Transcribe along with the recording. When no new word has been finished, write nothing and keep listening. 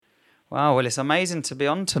Wow, well, it's amazing to be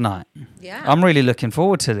on tonight. Yeah. I'm really looking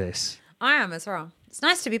forward to this. I am as well. It's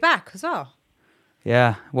nice to be back as well.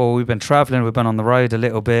 Yeah, well, we've been travelling, we've been on the road a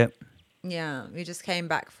little bit. Yeah, we just came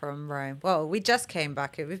back from Rome. Well, we just came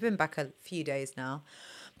back. We've been back a few days now.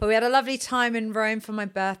 But we had a lovely time in Rome for my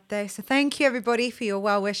birthday. So thank you, everybody, for your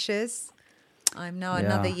well wishes. I'm now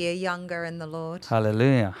another year younger in the Lord.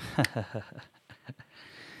 Hallelujah.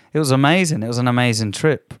 It was amazing. It was an amazing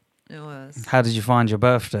trip. It was. How did you find your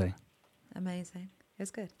birthday? Amazing. It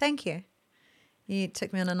was good. Thank you. You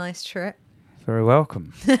took me on a nice trip. Very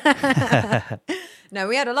welcome. No,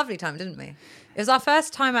 we had a lovely time, didn't we? It was our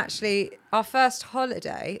first time, actually, our first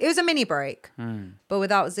holiday. It was a mini break, but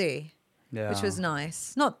without Z, which was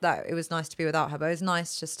nice. Not that it was nice to be without her, but it was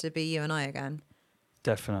nice just to be you and I again.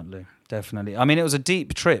 Definitely, definitely. I mean, it was a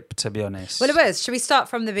deep trip, to be honest. Well, it was. Should we start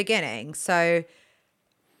from the beginning? So,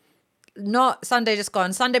 not Sunday just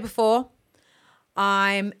gone. Sunday before,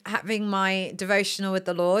 I'm having my devotional with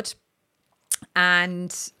the Lord,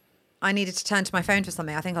 and I needed to turn to my phone for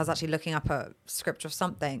something. I think I was actually looking up a scripture of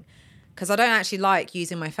something, because I don't actually like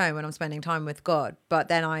using my phone when I'm spending time with God. But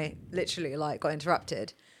then I literally got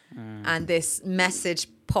interrupted, and this message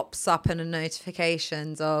pops up in the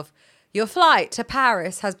notifications of your flight to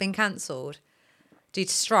Paris has been cancelled due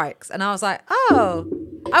to strikes. And I was like, oh,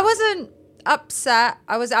 I wasn't upset.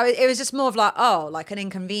 It was just more of like an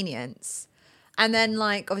inconvenience. And then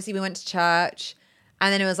obviously we went to church,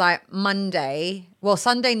 and then it was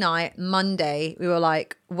Sunday night, Monday, we were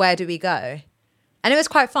like, where do we go? And it was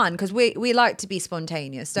quite fun because we like to be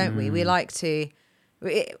spontaneous, don't we? We like to,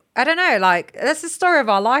 I don't know, that's the story of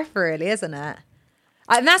our life really, isn't it?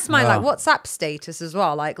 And that's my WhatsApp status as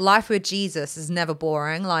well. Life with Jesus is never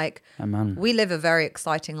boring. Amen. We live a very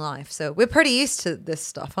exciting life. So we're pretty used to this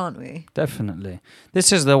stuff, aren't we? Definitely.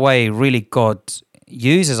 This is the way really God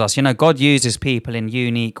uses us. You know, God uses people in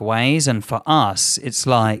unique ways. And for us, it's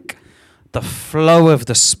like the flow of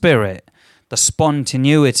the Spirit, the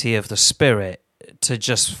spontaneity of the Spirit to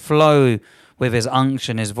just flow with his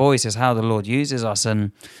unction, his voice is how the Lord uses us.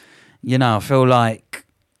 And, you know, I feel like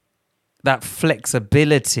that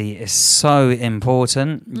flexibility is so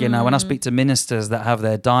important. You know, when I speak to ministers that have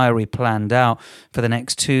their diary planned out for the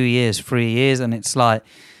next 2 years, 3 years, and it's like,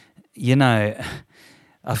 you know,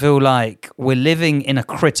 I feel like we're living in a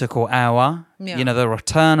critical hour. Yeah. You know, the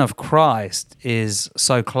return of Christ is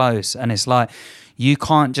so close, and it's like you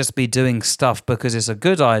can't just be doing stuff because it's a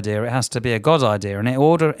good idea. It has to be a God idea. And in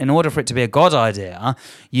order for it to be a God idea,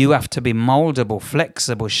 you have to be moldable,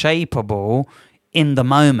 flexible, shapeable in the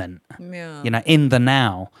moment, you know, in the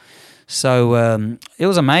now. So it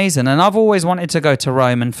was amazing. And I've always wanted to go to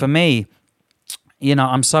Rome. And for me, you know,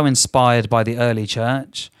 I'm so inspired by the early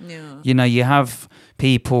church. Yeah. You know, you have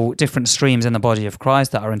people, different streams in the body of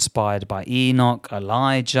Christ that are inspired by Enoch,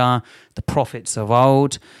 Elijah, the prophets of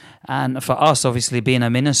old. And for us, obviously, being a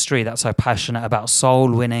ministry that's so passionate about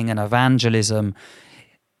soul winning and evangelism,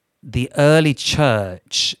 the early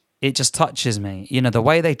church, it just touches me. You know, the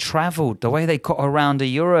way they traveled, the way they got around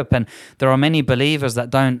Europe. And there are many believers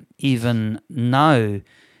that don't even know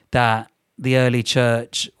that the early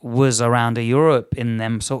church was around Europe in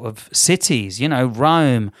them sort of cities, you know,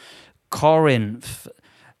 Rome, Corinth,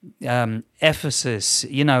 Ephesus,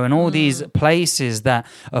 you know, and all these places that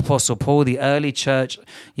Apostle Paul, the early church,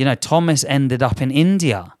 you know, Thomas ended up in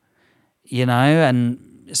India, you know, and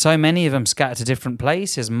so many of them scattered to different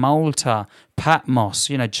places, Malta, Patmos,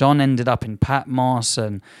 you know, John ended up in Patmos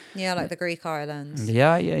and... Yeah, like the Greek islands.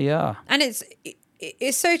 Yeah. And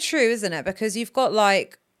it's so true, isn't it? Because you've got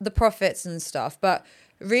the prophets and stuff, but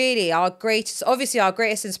really our greatest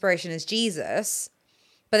inspiration is Jesus.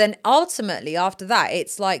 But then ultimately after that,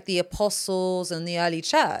 it's like the apostles and the early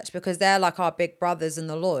church, because they're like our big brothers in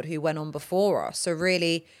the Lord who went on before us. So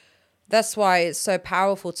really, that's why it's so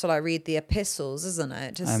powerful to read the epistles, isn't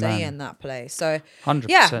it? To stay in that place. So 100%.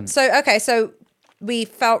 Yeah. So we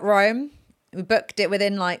felt Rome. We booked it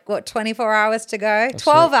within 24 hours to go? That's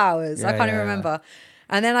 12 hours. Yeah, I can't even remember.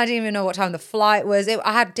 And then I didn't even know what time the flight was.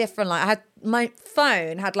 I had different, my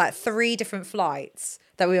phone had 3 different flights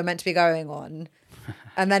that we were meant to be going on.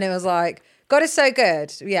 And then it was God is so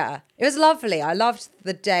good. Yeah, it was lovely. I loved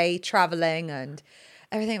the day traveling and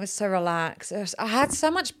everything was so relaxed. I had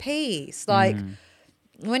so much peace.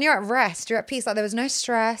 When you're at rest, you're at peace. There was no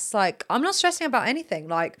stress. I'm not stressing about anything.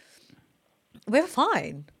 We were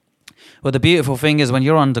fine. Well, the beautiful thing is when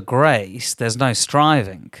you're under grace, there's no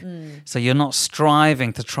striving. So you're not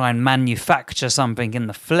striving to try and manufacture something in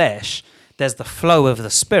the flesh. There's the flow of the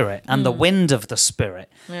Spirit and the wind of the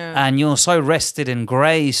Spirit. Yeah. And you're so rested in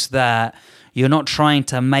grace that you're not trying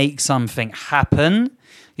to make something happen.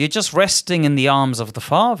 You're just resting in the arms of the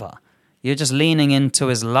Father. You're just leaning into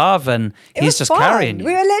his love, and It he's was just fun. carrying you.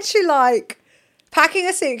 We were literally like packing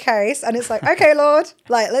a suitcase, and it's like, okay, Lord,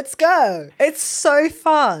 like, let's go. It's so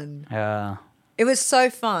fun. Yeah. It was so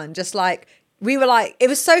fun. Just like, we were like, it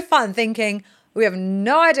was so fun thinking we have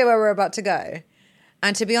no idea where we're about to go.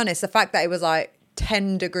 And to be honest, the fact that it was like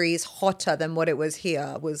 10 degrees hotter than what it was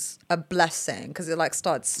here was a blessing, because it like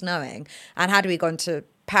started snowing. And had we gone to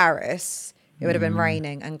Paris, it would have been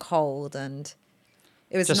raining and cold, and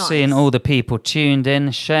it was Just nice. seeing all the people tuned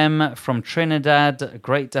in. Shem from Trinidad,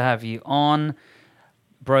 great to have you on.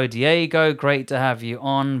 Bro Diego, great to have you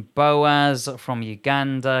on. Boaz from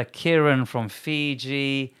Uganda. Kieran from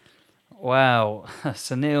Fiji. Wow.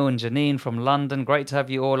 Sunil and Janine from London. Great to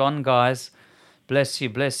have you all on, guys. Bless you,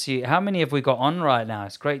 bless you. How many have we got on right now?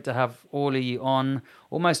 It's great to have all of you on.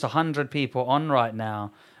 Almost 100 people on right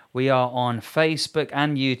now. We are on Facebook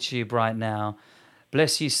and YouTube right now.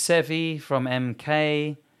 Bless you, Sevi from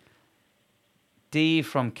MK. Dee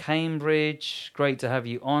from Cambridge. Great to have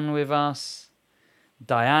you on with us.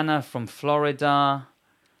 Diana from Florida.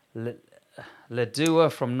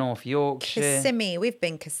 Ladua from North Yorkshire. Kissimmee. We've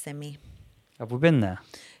been Kissimmee. Have we been there?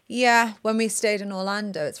 Yeah, when we stayed in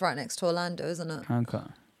Orlando. It's right next to Orlando, isn't it? Okay.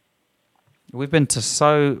 We've been to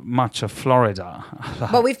so much of Florida.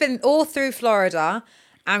 But we've been all through Florida,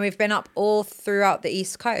 and we've been up all throughout the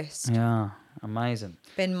East Coast. Yeah, amazing.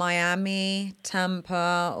 Been Miami,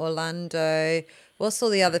 Tampa, Orlando. What's all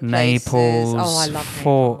the other places? Naples. Oh, I love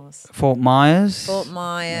Naples. Fort Myers. Fort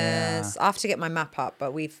Myers. I have to get my map up,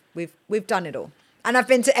 but we've done it all. And I've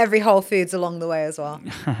been to every Whole Foods along the way as well.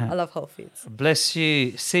 I love Whole Foods. Bless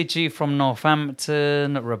you. Siji from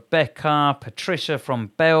Northampton. Rebecca. Patricia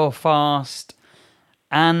from Belfast.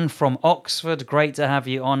 Anne from Oxford. Great to have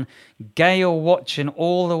you on. Gail watching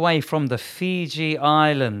all the way from the Fiji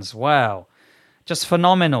Islands. Wow. Just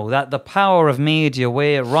phenomenal that the power of media,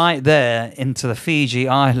 we're right there into the Fiji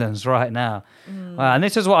Islands right now. Wow, and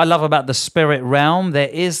this is what I love about the spirit realm. There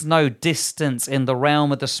is no distance in the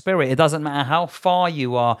realm of the spirit. It doesn't matter how far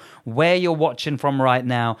you are, where you're watching from right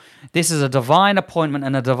now. This is a divine appointment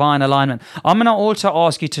and a divine alignment. I'm going to also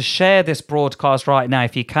ask you to share this broadcast right now.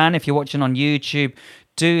 If you can, if you're watching on YouTube,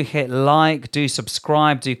 do hit like, do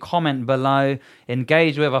subscribe, do comment below.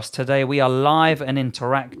 Engage with us today. We are live and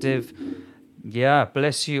interactive. Yeah,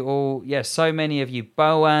 bless you all. Yeah, so many of you.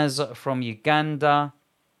 Boaz from Uganda.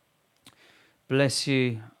 Bless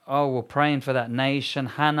you. Oh, we're praying for that nation.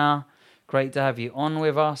 Hannah, great to have you on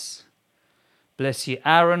with us. Bless you.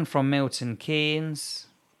 Aaron from Milton Keynes.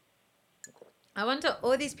 I wonder,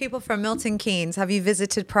 all these people from Milton Keynes, have you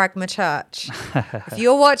visited Pragma Church? If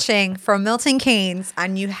you're watching from Milton Keynes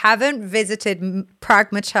and you haven't visited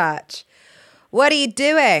Pragma Church, what are you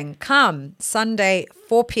doing? Come, Sunday,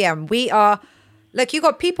 4 p.m. Look, you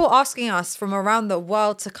got people asking us from around the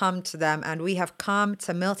world to come to them, and we have come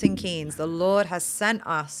to Milton Keynes. The Lord has sent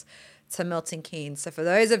us to Milton Keynes. So for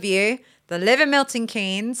those of you that live in Milton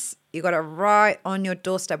Keynes, you got it right on your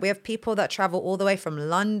doorstep. We have people that travel all the way from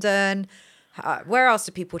London. Where else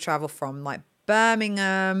do people travel from? Like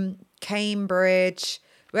Birmingham, Cambridge.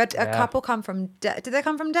 We had a couple come from, did they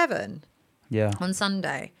come from Devon? Yeah. On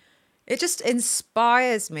Sunday. It just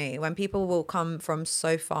inspires me when people will come from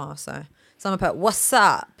so far. So someone put, "What's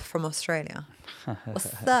up?" from Australia.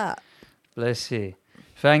 What's up? Bless you.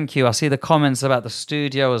 Thank you. I see the comments about the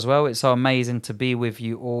studio as well. It's so amazing to be with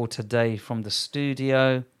you all today from the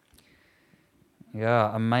studio.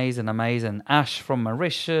 Yeah, amazing, amazing. Ash from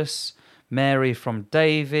Mauritius. Mary from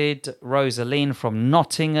David. Rosaline from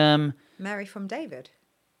Nottingham. Mary from David.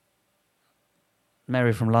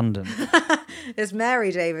 Mary from London. There's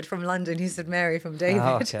Mary David from London who said Mary from David.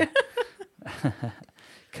 Oh, okay.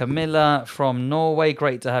 Camilla from Norway,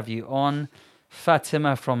 great to have you on.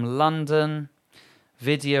 Fatima from London.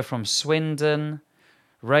 Vidya from Swindon.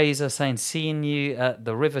 Razor saying, seeing you at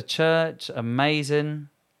the River Church. Amazing.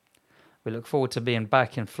 We look forward to being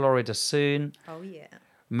back in Florida soon. Oh, yeah.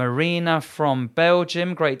 Marina from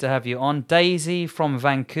Belgium, great to have you on. Daisy from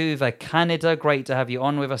Vancouver, Canada, great to have you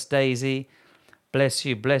on with us, Daisy. Bless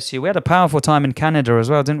you, bless you. We had a powerful time in Canada as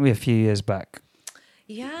well, didn't we, a few years back?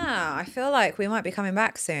 Yeah, I feel like we might be coming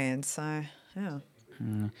back soon. So, yeah.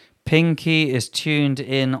 Pinky is tuned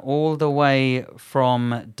in all the way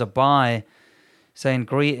from Dubai, saying,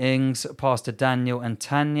 greetings, Pastor Daniel and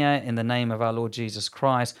Tanya, in the name of our Lord Jesus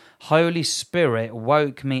Christ. Holy Spirit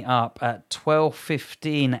woke me up at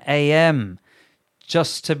 12:15 a.m.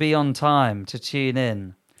 just to be on time to tune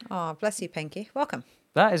in. Oh, bless you, Pinky. Welcome.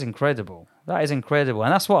 That is incredible. That is incredible.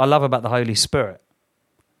 And that's what I love about the Holy Spirit.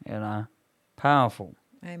 You know, powerful.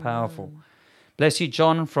 Amen. Powerful. Bless you,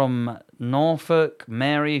 John from Norfolk,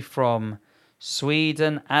 Mary from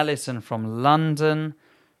Sweden, Alison from London,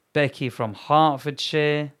 Becky from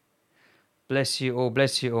Hertfordshire. Bless you all,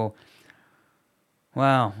 bless you all.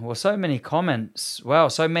 Wow, well, so many comments. Wow,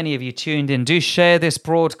 so many of you tuned in. Do share this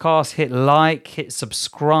broadcast, hit like, hit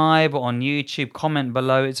subscribe on YouTube, comment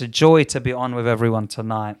below. It's a joy to be on with everyone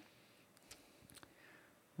tonight.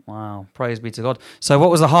 Wow, praise be to God. So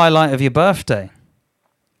what was the highlight of your birthday?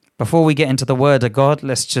 Before we get into the word of God,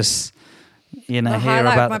 let's just, hear about the trip.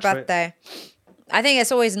 Highlight of my birthday. I think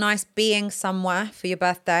it's always nice being somewhere for your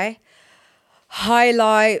birthday.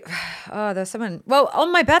 Highlight. Oh, there's someone. Well,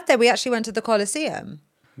 on my birthday, we actually went to the Colosseum.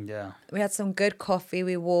 Yeah. We had some good coffee.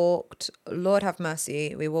 We walked. Lord have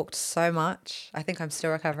mercy. We walked so much. I think I'm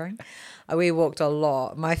still recovering. We walked a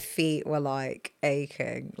lot. My feet were like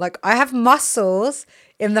aching. Like I have muscles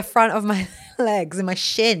in the front of my legs and my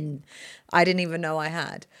shin. I didn't even know I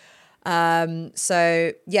had.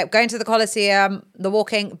 So yeah, going to the Colosseum, the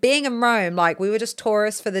walking, being in Rome, like we were just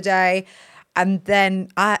tourists for the day. And then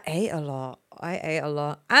I ate a lot.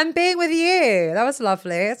 And being with you, that was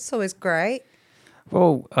lovely. It's always great.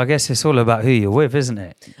 Well, I guess it's all about who you're with, isn't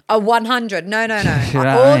it? 100. No. You know what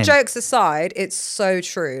I All mean? jokes aside, it's so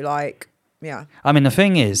true. Like, yeah. I mean, the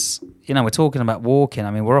thing is, we're talking about walking.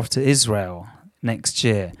 I mean, we're off to Israel next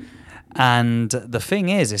year. And the thing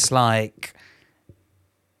is, it's like,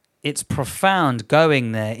 it's profound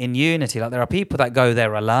going there in unity. Like there are people that go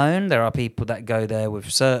there alone. There are people that go there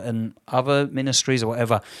with certain other ministries or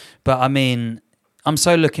whatever. But I mean, I'm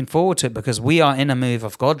so looking forward to it because we are in a move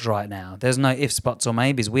of God right now. There's no ifs, buts or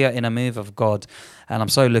maybes. We are in a move of God. And I'm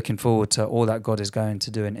so looking forward to all that God is going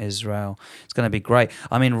to do in Israel. It's going to be great.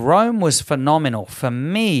 I mean, Rome was phenomenal. For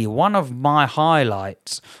me, one of my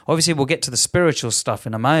highlights, obviously we'll get to the spiritual stuff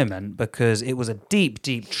in a moment because it was a deep,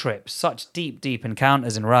 deep trip. Such deep, deep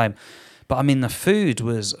encounters in Rome. But I mean, the food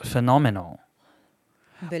was phenomenal.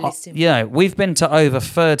 We've been to over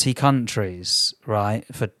 30 countries, right,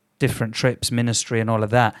 for different trips, ministry and all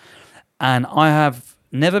of that. And I have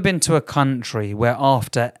never been to a country where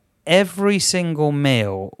after every single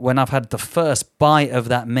meal, when I've had the first bite of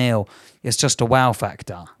that meal, it's just a wow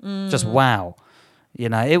factor. Just wow.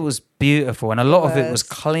 It was beautiful. And a lot of it was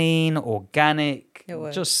clean, organic,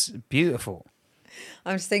 just beautiful.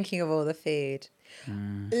 I'm just thinking of all the food.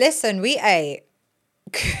 Listen, we ate.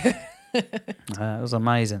 It was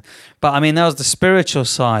amazing. But I mean, there was the spiritual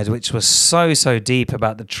side, which was so, so deep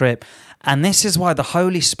about the trip. And this is why the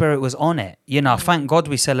Holy Spirit was on it. Thank God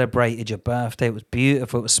we celebrated your birthday. It was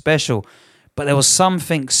beautiful. It was special. But there was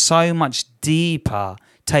something so much deeper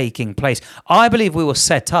taking place. I believe we were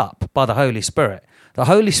set up by the Holy Spirit. The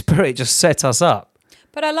Holy Spirit just set us up.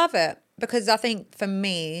 But I love it because I think for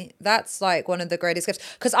me, that's like one of the greatest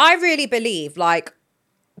gifts. Because I really believe like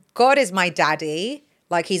God is my daddy.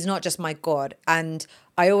 Like he's not just my God. And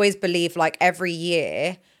I always believe like every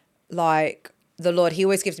year, like the Lord, he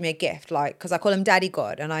always gives me a gift, like, because I call him Daddy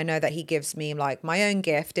God. And I know that he gives me like my own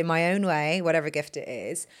gift in my own way, whatever gift it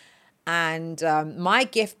is. And my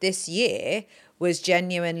gift this year was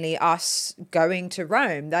genuinely us going to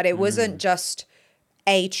Rome, that it wasn't just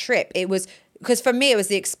a trip. It was, because for me, it was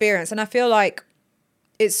the experience. And I feel like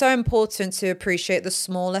it's so important to appreciate the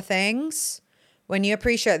smaller things. When you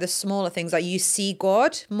appreciate the smaller things, like you see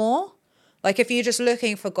God more. Like if you're just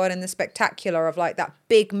looking for God in the spectacular of like that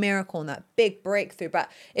big miracle and that big breakthrough,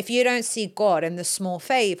 but if you don't see God in the small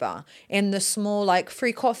favor, in the small like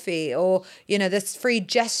free coffee or, this free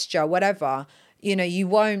gesture, whatever, you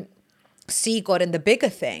won't see God in the bigger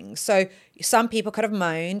things. So some people could have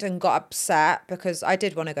moaned and got upset because I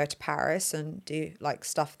did want to go to Paris and do like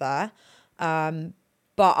stuff there. But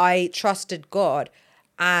I trusted God.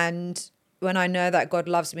 And when I know that God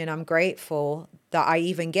loves me and I'm grateful that I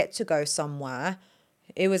even get to go somewhere,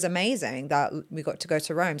 it was amazing that we got to go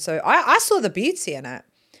to Rome. So I saw the beauty in it.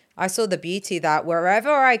 I saw the beauty that wherever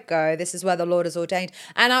I go, this is where the Lord has ordained.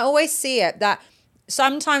 And I always see it that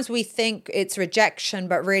sometimes we think it's rejection,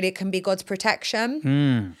 but really it can be God's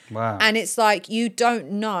protection. Wow. And it's like you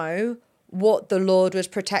don't know what the Lord was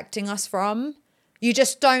protecting us from. You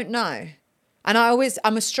just don't know. And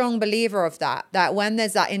I'm a strong believer of that when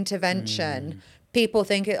there's that intervention, people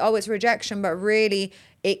think, it's rejection, but really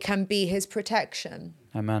it can be his protection.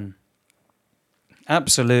 Amen.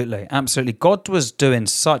 Absolutely. Absolutely. God was doing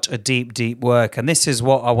such a deep, deep work. And this is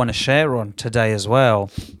what I want to share on today as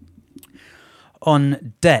well.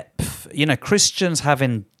 On depth, Christians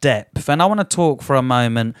having depth. And I want to talk for a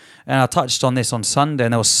moment, and I touched on this on Sunday,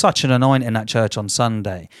 and there was such an anointing in that church on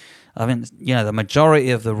Sunday. I mean, the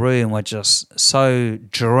majority of the room were just so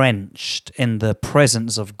drenched in the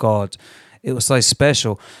presence of God. It was so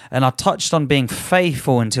special. And I touched on being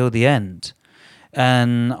faithful until the end.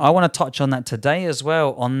 And I want to touch on that today as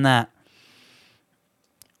well, on that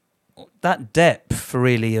depth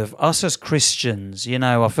really of us as Christians. You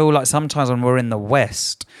know, I feel like sometimes when we're in the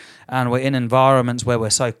West and we're in environments where we're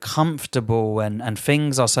so comfortable and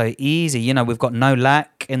things are so easy, you know, we've got no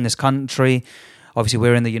lack in this country. Obviously,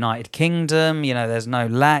 we're in the United Kingdom, you know, there's no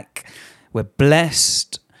lack. We're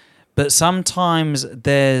blessed. But sometimes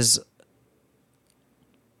there's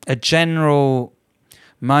a general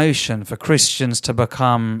motion for Christians to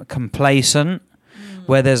become complacent,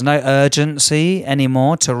 where there's no urgency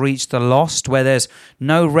anymore to reach the lost, where there's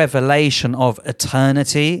no revelation of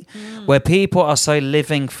eternity, where people are so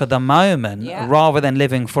living for the moment rather than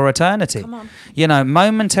living for eternity. Come on. You know,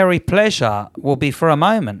 momentary pleasure will be for a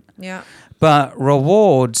moment. Yeah. But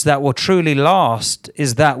rewards that will truly last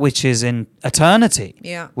is that which is in eternity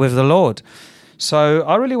with the Lord. So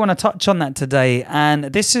I really want to touch on that today. And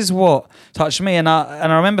this is what touched me. And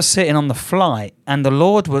I remember sitting on the flight and the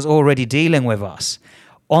Lord was already dealing with us.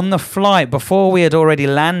 On the flight, before we had already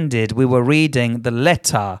landed, we were reading the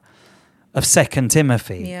letter of 2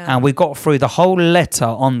 Timothy. Yeah. And we got through the whole letter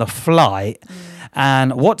on the flight.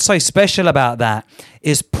 And what's so special about that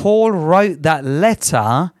is Paul wrote that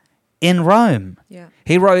letter in Rome. Yeah.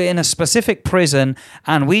 He wrote it in a specific prison,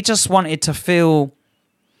 and we just wanted to feel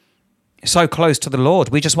so close to the Lord.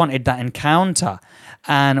 We just wanted that encounter.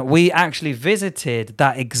 And we actually visited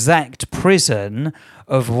that exact prison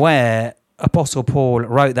of where Apostle Paul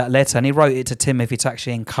wrote that letter, and he wrote it to Timothy to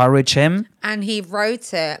actually encourage him. And he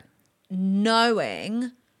wrote it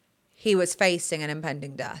knowing he was facing an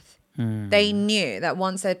impending death. They knew that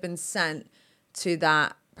once they'd been sent to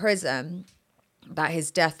that prison, that his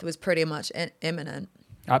death was pretty much imminent.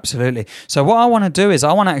 Absolutely. So what I want to do is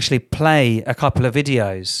I want to actually play a couple of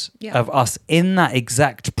videos of us in that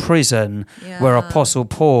exact prison where Apostle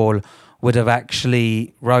Paul would have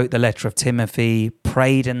actually wrote the letter of Timothy,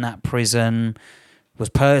 prayed in that prison, was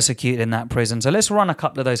persecuted in that prison. So let's run a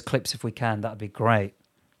couple of those clips if we can. That'd be great.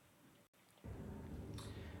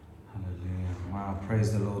 Hallelujah. Wow,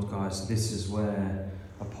 praise the Lord, guys. This is where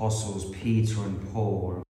Apostles Peter and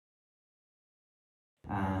Paul,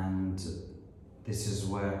 and this is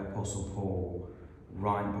where Apostle Paul,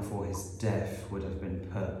 right before his death, would have been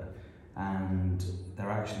put. And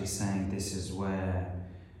they're actually saying this is where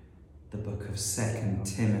the book of 2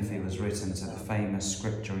 Timothy was written. So the famous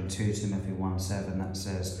scripture in 2 Timothy 1:7 that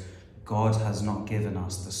says, God has not given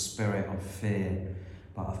us the spirit of fear,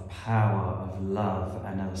 but of power, of love,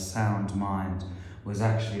 and of a sound mind, was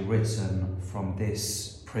actually written from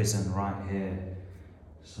this prison right here.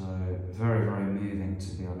 So very, very moving,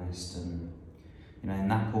 to be honest. And you know, in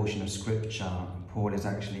that portion of scripture, Paul is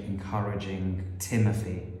actually encouraging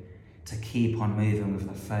Timothy to keep on moving with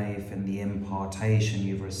the faith and the impartation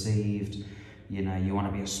you've received. You know, you want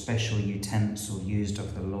to be a special utensil used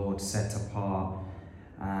of the Lord, set apart.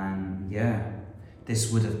 And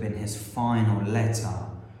this would have been his final letter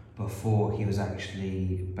before he was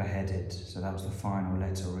actually beheaded. So that was the final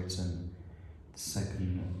letter written, the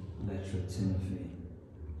second letter of Timothy.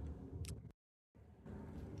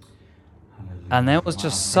 And there was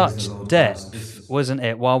just such depth, wasn't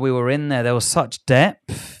it? While we were in there was such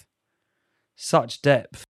depth. Such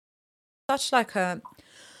depth. Such like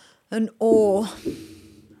an awe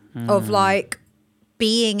of like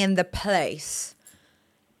being in the place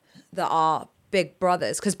that our big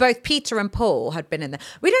brothers, because both Peter and Paul had been in there.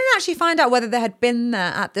 We didn't actually find out whether they had been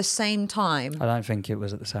there at the same time. I don't think it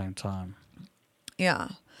was at the same time. Yeah.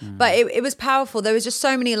 But it was powerful. There was just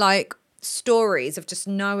so many like stories of just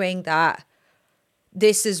knowing that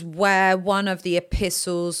this is where one of the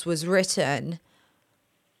epistles was written.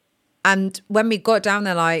 And when we got down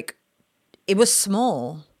there, like, it was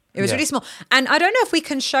small. It was really small. And I don't know if we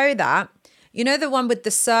can show that. You know, the one with the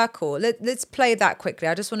circle. Let's play that quickly.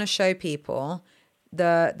 I just want to show people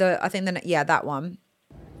that one.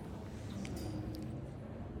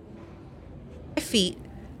 Feet.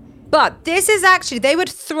 But this is actually, they would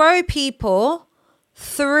throw people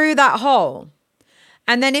through that hole.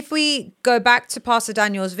 And then if we go back to Pastor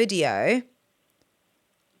Daniel's video,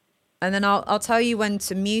 and then I'll tell you when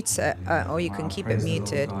to mute it, or you can keep it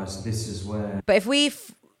muted. Lord, guys. This is where. But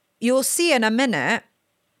if you'll see in a minute.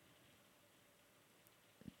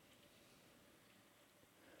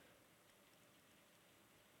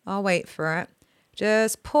 I'll wait for it.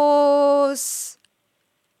 Just pause.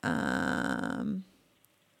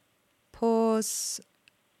 Pause.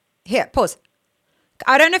 Here, pause.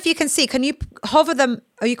 I don't know if you can see. Can you hover them?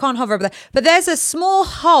 Oh, you can't hover over there. But there's a small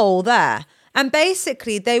hole there. And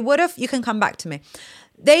basically, they would have, you can come back to me.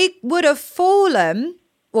 They would have fallen,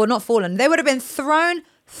 or not fallen, they would have been thrown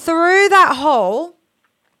through that hole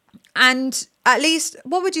And at least,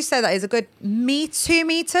 what would you say that is? A good 2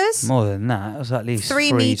 meters? More than that. It was at least 3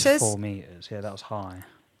 3 meters. to 4 meters. Yeah, that was high.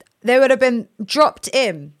 They would have been dropped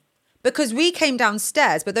in because we came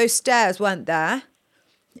downstairs, but those stairs weren't there.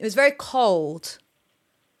 It was very cold,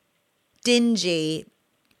 dingy,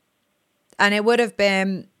 and it would have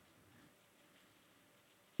been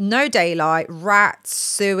no daylight, rats,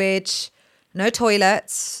 sewage, no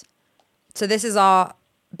toilets. So this is our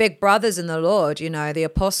big brothers in the Lord, you know, the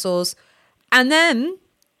apostles. And then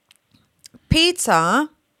Peter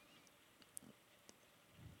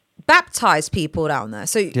baptized people down there.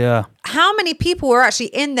 So Yeah. how many people were actually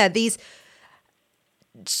in there, these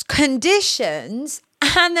conditions?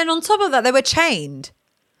 And then on top of that, they were chained.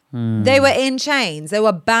 They were in chains. They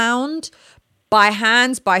were bound by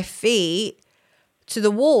hands, by feet to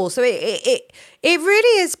the wall. So it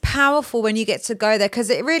really is powerful when you get to go there, because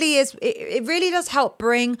it really is. It really does help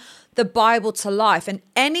bring the Bible to life, and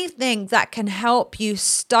anything that can help you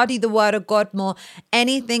study the Word of God more,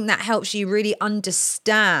 anything that helps you really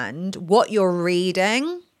understand what you're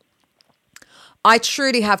reading. I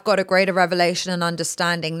truly have got a greater revelation and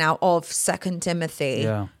understanding now of 2 Timothy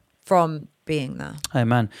from being there.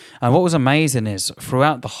 Amen. And what was amazing is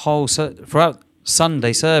throughout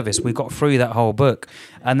Sunday service, we got through that whole book.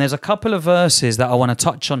 And there's a couple of verses that I want to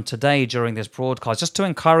touch on today during this broadcast, just to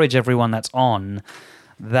encourage everyone that's on,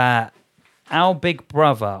 that our big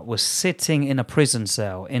brother was sitting in a prison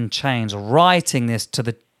cell in chains, writing this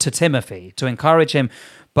to Timothy to encourage him.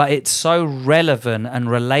 But it's so relevant and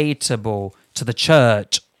relatable to the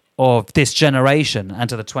church of this generation and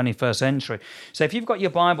to the 21st century. So if you've got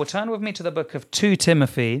your Bible, turn with me to the book of 2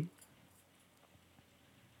 Timothy.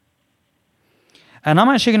 And I'm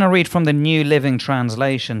actually going to read from the New Living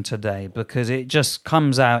Translation today, because it just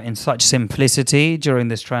comes out in such simplicity during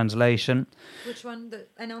this translation. Which one? The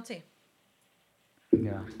NLT?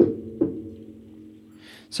 Yeah.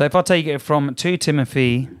 So if I take it from 2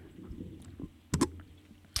 Timothy,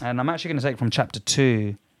 and I'm actually going to take it from chapter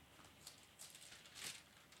 2,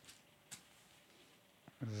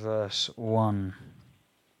 verse 1.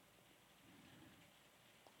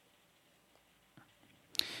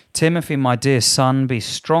 Timothy, my dear son, be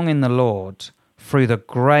strong in the Lord through the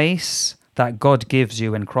grace that God gives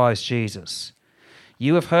you in Christ Jesus.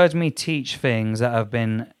 You have heard me teach things that have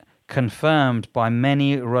been confirmed by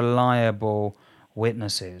many reliable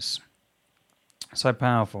witnesses. So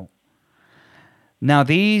powerful. Now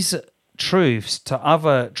these truths to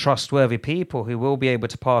other trustworthy people who will be able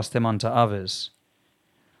to pass them on to others.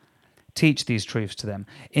 Teach these truths to them.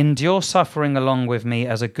 Endure suffering along with me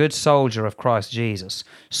as a good soldier of Christ Jesus.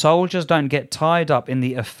 Soldiers don't get tied up in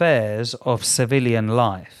the affairs of civilian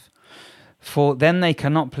life, for then they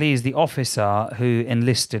cannot please the officer who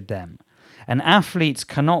enlisted them. And athletes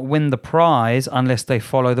cannot win the prize unless they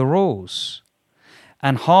follow the rules.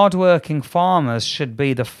 And hard-working farmers should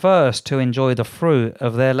be the first to enjoy the fruit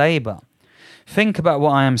of their labor. Think about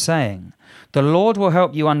what I am saying. The Lord will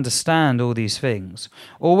help you understand all these things.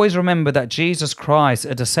 Always remember that Jesus Christ,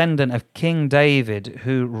 a descendant of King David,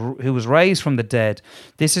 who was raised from the dead,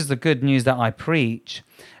 this is the good news that I preach.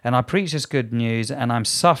 And I preach this good news, and I'm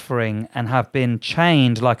suffering and have been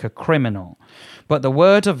chained like a criminal. But the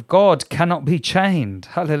word of God cannot be chained.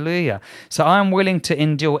 Hallelujah. So I am willing to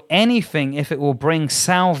endure anything if it will bring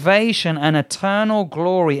salvation and eternal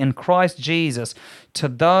glory in Christ Jesus to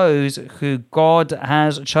those who God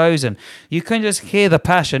has chosen. You can just hear the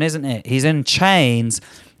passion, isn't it? He's in chains,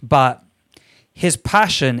 but his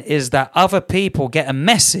passion is that other people get a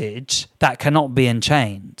message that cannot be in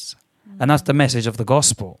chains. And that's the message of the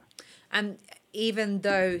gospel. And even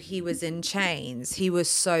though he was in chains, he was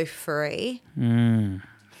so free.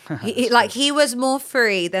 He was more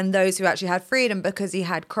free than those who actually had freedom because he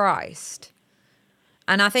had Christ.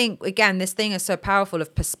 And I think, again, this thing is so powerful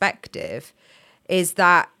of perspective, is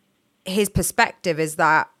that his perspective is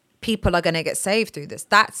that people are going to get saved through this.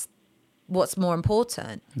 That's what's more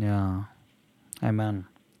important. Yeah. Amen.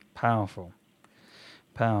 Powerful.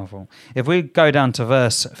 Powerful. If we go down to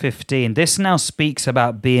verse 15, this now speaks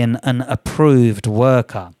about being an approved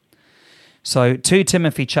worker. So 2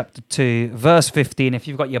 Timothy chapter 2, verse 15, if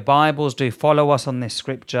you've got your Bibles, do follow us on this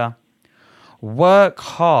scripture. Work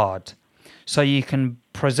hard so you can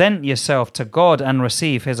present yourself to God and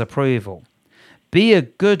receive his approval. Be a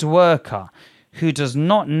good worker who does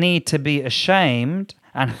not need to be ashamed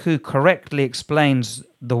and who correctly explains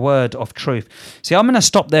the word of truth. See, I'm going to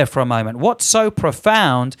stop there for a moment. What's so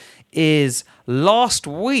profound is last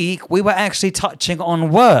week we were actually touching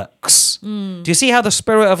on works. Do you see how the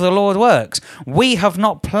Spirit of the Lord works? We have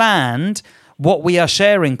not planned what we are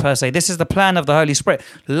sharing per se. This is the plan of the Holy Spirit.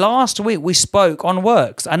 Last week we spoke on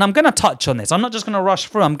works, and I'm going to touch on this. I'm not just going to rush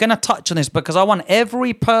through. I'm going to touch on this because I want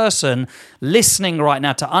every person listening right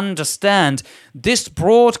now to understand this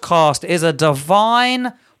broadcast is a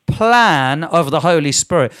divine plan of the Holy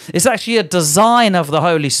Spirit. It's actually a design of the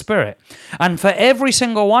Holy Spirit. And for every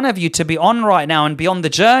single one of you to be on right now and be on the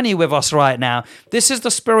journey with us right now, this is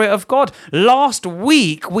the Spirit of God. Last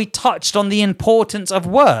week, we touched on the importance of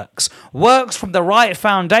works. Works from the right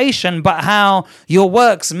foundation, but how your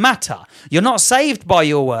works matter. You're not saved by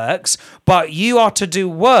your works, but you are to do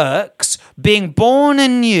works. Being born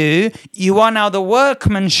anew, you are now the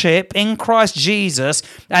workmanship in Christ Jesus,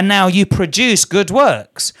 and now you produce good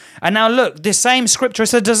works. And now look, this same scripture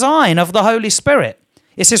is a design of the Holy Spirit.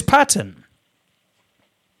 It's his pattern.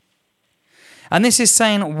 And this is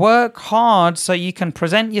saying work hard so you can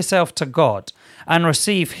present yourself to God and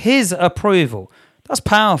receive his approval. That's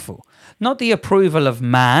powerful. Not the approval of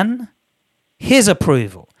man, his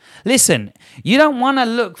approval. Listen, you don't want to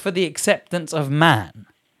look for the acceptance of man.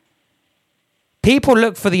 People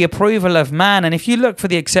look for the approval of man, and if you look for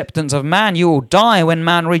the acceptance of man, you will die when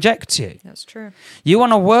man rejects you. That's true. You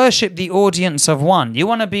want to worship the audience of one. You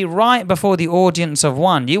want to be right before the audience of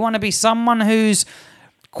one. You want to be someone who's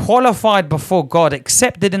qualified before God,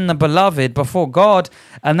 accepted in the beloved before God,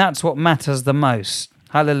 and that's what matters the most.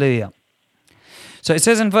 Hallelujah. So it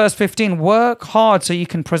says in verse 15, work hard so you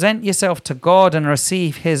can present yourself to God and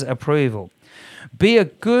receive his approval. Be a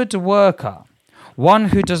good worker, one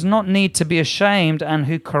who does not need to be ashamed and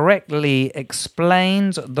who correctly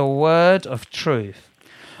explains the word of truth.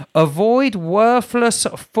 Avoid worthless,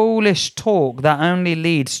 foolish talk that only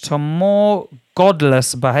leads to more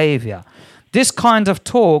godless behavior. This kind of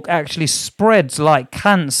talk actually spreads like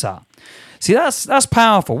cancer. See, that's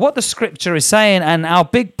powerful. What the scripture is saying, and our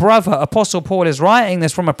big brother, Apostle Paul, is writing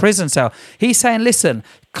this from a prison cell. He's saying, listen,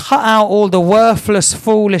 cut out all the worthless,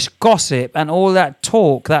 foolish gossip and all that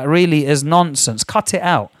talk that really is nonsense. Cut it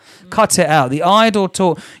out. Cut it out. The idle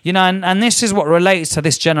talk, and this is what relates to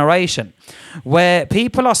this generation, where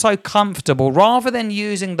people are so comfortable, rather than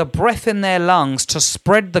using the breath in their lungs to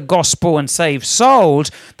spread the gospel and save souls,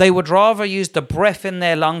 they would rather use the breath in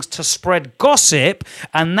their lungs to spread gossip,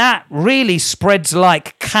 and that really spreads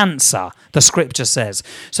like cancer, the scripture says.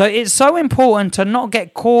 So it's so important to not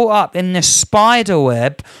get caught up in this spider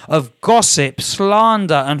web of gossip,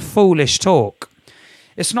 slander, and foolish talk.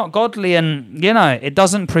 It's not godly, and, it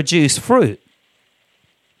doesn't produce fruit.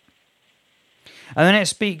 And then it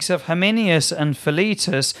speaks of Hymenaeus and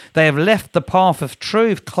Philetus. They have left the path of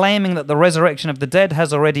truth, claiming that the resurrection of the dead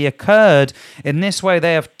has already occurred. In this way,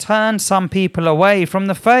 they have turned some people away from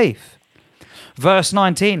the faith. Verse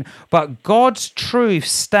 19, but God's truth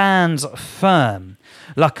stands firm,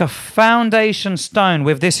 like a foundation stone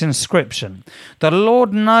with this inscription: the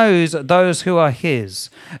Lord knows those who are his,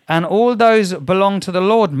 and all those who belong to the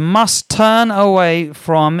Lord must turn away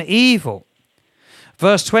from evil.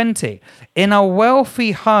 Verse 20, in a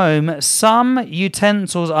wealthy home, some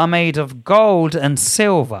utensils are made of gold and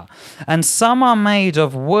silver, and some are made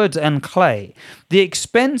of wood and clay. The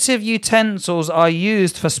expensive utensils are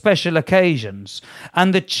used for special occasions,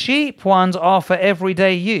 and the cheap ones are for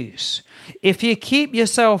everyday use. If you keep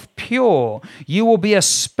yourself pure, you will be a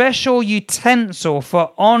special utensil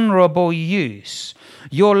for honorable use.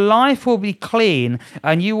 Your life will be clean,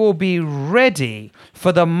 and you will be ready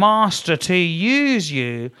for the master to use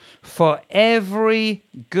you for every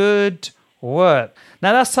good work.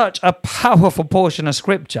 Now, that's such a powerful portion of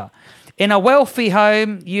scripture. In a wealthy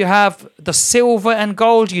home, you have the silver and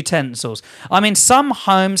gold utensils. I mean, some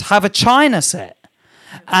homes have a china set.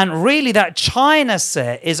 And really, that china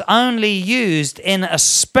set is only used in a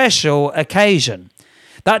special occasion.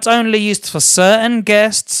 That's only used for certain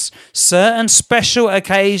guests, certain special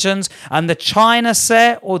occasions, and the china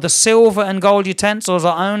set or the silver and gold utensils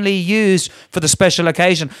are only used for the special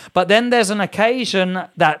occasion. But then there's an occasion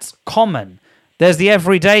that's common. There's the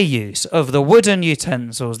everyday use of the wooden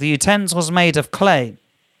utensils, the utensils made of clay.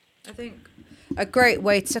 I think a great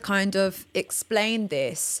way to kind of explain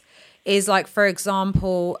this is, like, for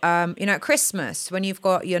example, at Christmas, when you've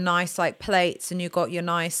got your nice plates and you've got your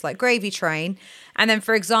nice gravy train, and then,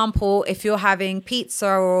 for example, if you're having pizza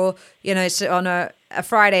or on a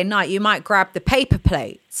Friday night, you might grab the paper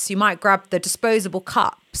plates, you might grab the disposable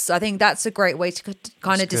cups. I think that's a great way to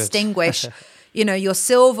kind of distinguish your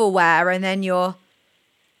silverware and then your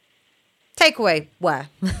takeaway ware.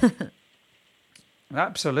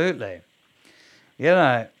 Absolutely.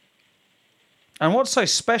 And what's so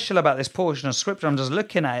special about this portion of scripture, I'm just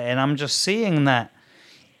looking at it and I'm just seeing that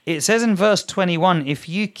it says in verse 21, if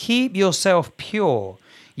you keep yourself pure,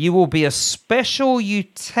 You will be a special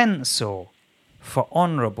utensil for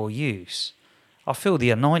honourable use. I feel the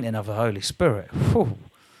anointing of the Holy Spirit.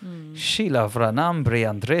 Sheila vranambri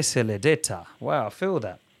andresele deta. Wow, I feel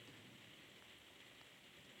that.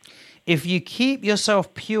 If you keep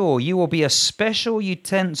yourself pure, you will be a special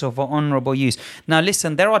utensil for honourable use. Now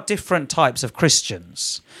listen, there are different types of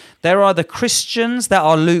Christians. There are the Christians that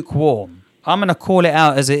are lukewarm. I'm going to call it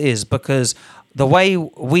out as it is, because the way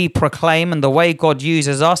we proclaim and the way God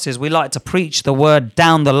uses us is we like to preach the word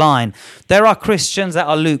down the line. There are Christians that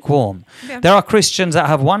are lukewarm. Yeah. There are Christians that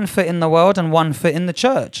have 1 foot in the world and 1 foot in the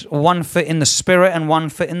church, or 1 foot in the spirit and 1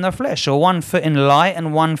 foot in the flesh, or 1 foot in light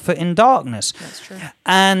and 1 foot in darkness. That's true.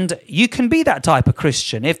 And you can be that type of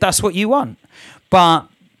Christian if that's what you want. But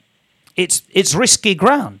it's risky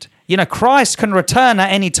ground. You know, Christ can return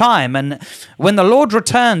at any time. And when the Lord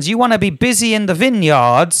returns, you want to be busy in the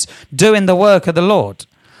vineyards doing the work of the Lord.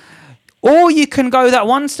 Or you can go that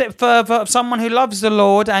one step further of someone who loves the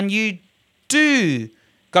Lord and you do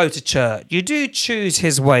go to church. You do choose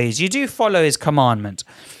his ways. You do follow his commandment.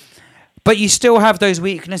 But you still have those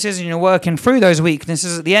weaknesses and you're working through those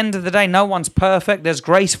weaknesses. At the end of the day, no one's perfect. There's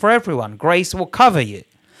grace for everyone. Grace will cover you.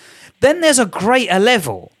 Then there's a greater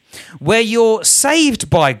level where you're saved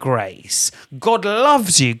by grace. God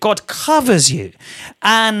loves you. God covers you.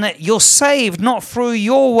 And you're saved not through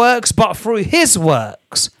your works, but through his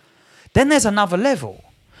works. Then there's another level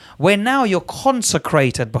where now you're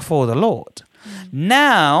consecrated before the Lord.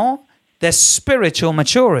 Now there's spiritual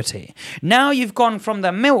maturity. Now you've gone from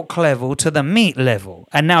the milk level to the meat level,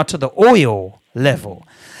 and now to the oil level.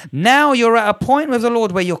 Now you're at a point with the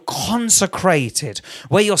Lord where you're consecrated,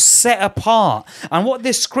 where you're set apart. And what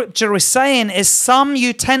this scripture is saying is some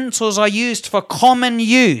utensils are used for common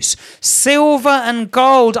use. Silver and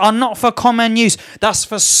gold are not for common use. That's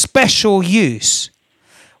for special use.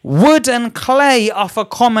 Wood and clay are for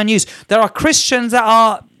common use. There are Christians that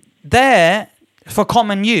are there for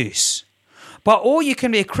common use. But or you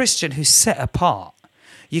can be a Christian who's set apart.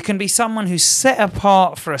 You can be someone who's set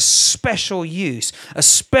apart for a special use, a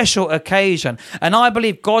special occasion. And I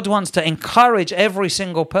believe God wants to encourage every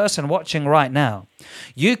single person watching right now.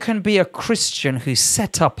 You can be a Christian who's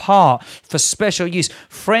set apart for special use.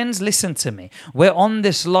 Friends, listen to me. We're on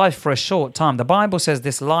this life for a short time. The Bible says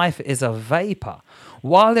this life is a vapor.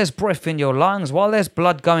 While there's breath in your lungs, while there's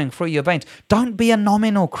blood going through your veins, don't be a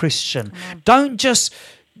nominal Christian. Don't just,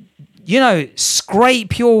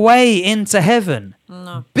 scrape your way into heaven.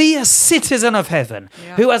 No. Be a citizen of heaven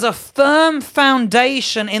who has a firm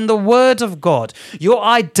foundation in the word of God. Your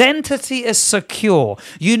identity is secure.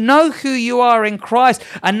 You know who you are in Christ,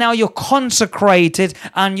 and now you're consecrated,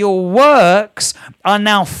 and your works are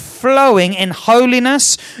now flowing in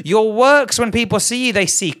holiness. Your works, when people see you, they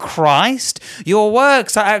see Christ. Your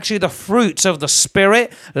works are actually the fruits of the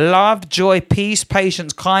Spirit: love, joy, peace,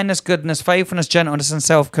 patience, kindness, goodness, faithfulness, gentleness, and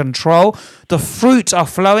self-control. The fruits are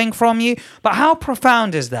flowing from you. But how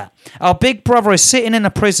profound is that? Our big brother is sitting in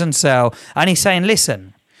a prison cell and he's saying,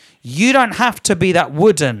 listen, you don't have to be that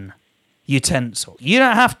wooden utensil. You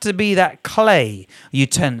don't have to be that clay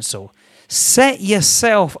utensil. Set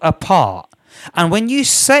yourself apart. And when you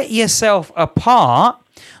set yourself apart,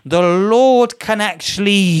 the Lord can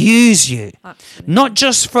actually use you. Absolutely. Not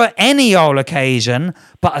just for any old occasion,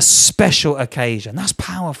 but a special occasion. That's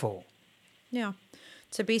powerful. Yeah.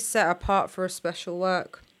 To be set apart for a special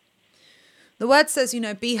work. The word says,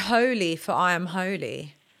 be holy, for I am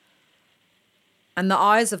holy. And the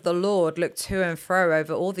eyes of the Lord look to and fro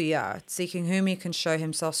over all the earth, seeking whom he can show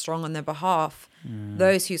himself strong on their behalf,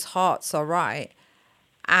 those whose hearts are right.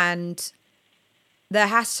 And there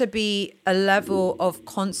has to be a level of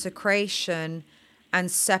consecration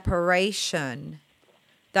and separation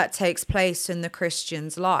that takes place in the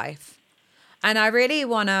Christian's life. And I really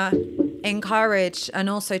want to encourage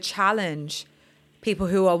and also challenge people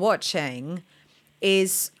who are watching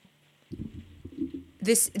is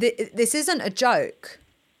this isn't a joke.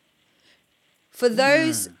 For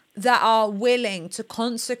those that are willing to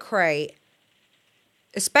consecrate,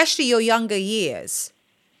 especially your younger years,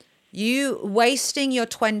 you wasting your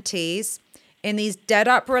 20s in these dead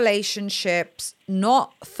up relationships,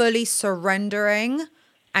 not fully surrendering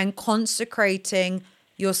and consecrating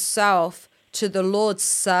yourself to the Lord's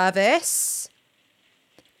service,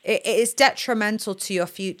 it is detrimental to your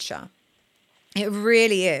future. It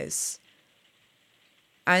really is.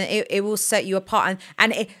 And it will set you apart.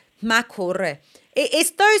 And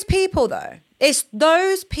it's those people, though. It's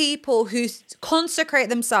those people who consecrate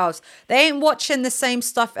themselves. They ain't watching the same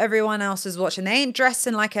stuff everyone else is watching. They ain't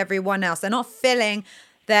dressing like everyone else. They're not filling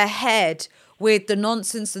their head with the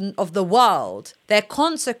nonsense of the world. They're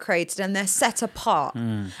consecrated and they're set apart.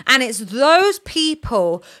 And it's those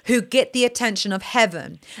people who get the attention of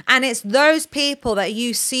heaven. And it's those people that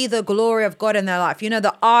you see the glory of God in their life. You know,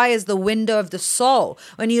 the eye is the window of the soul.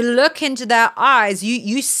 When you look into their eyes,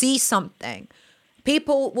 you see something.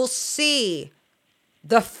 People will see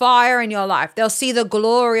the fire in your life. They'll see the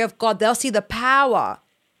glory of God. They'll see the power.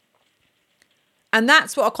 And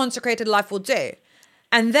that's what a consecrated life will do.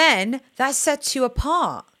 And then that sets you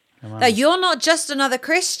apart. That you're not just another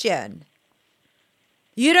Christian.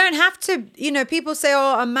 You don't have to, people say,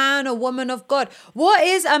 oh, a man or woman of God. What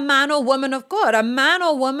is a man or woman of God? A man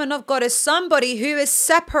or woman of God is somebody who is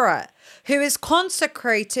separate, who is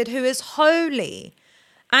consecrated, who is holy.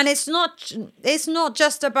 And it's not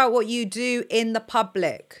just about what you do in the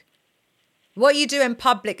public. What you do in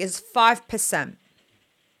public is 5%.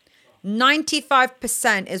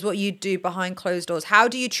 95% is what you do behind closed doors. How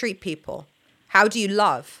do you treat people? How do you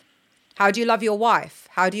love? How do you love your wife?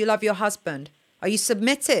 How do you love your husband? Are you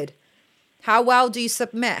submitted? How well do you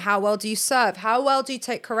submit? How well do you serve? How well do you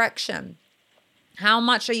take correction? How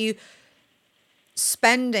much are you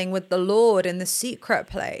spending with the Lord in the secret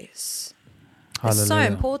place? Hallelujah. It's so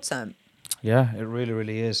important. Yeah, it really,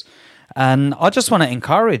 really is. And I just want to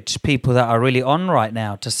encourage people that are really on right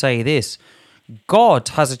now to say this. God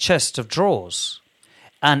has a chest of drawers,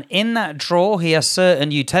 and in that drawer he has certain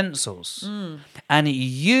utensils, and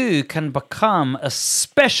you can become a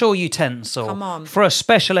special utensil for a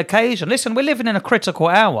special occasion. Listen, we're living in a critical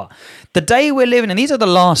hour. The day we're living in, these are the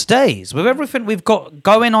last days, with everything we've got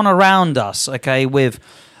going on around us, okay, with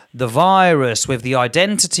the virus, with the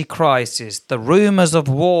identity crisis, the rumors of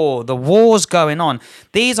war, the wars going on.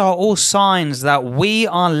 These are all signs that we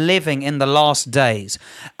are living in the last days.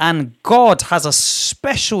 And God has a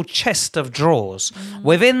special chest of drawers.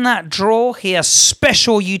 Within that drawer, he has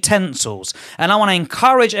special utensils. And I want to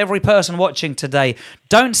encourage every person watching today,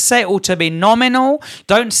 don't settle to be nominal.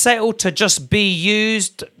 Don't settle to just be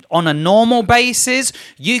used on a normal basis.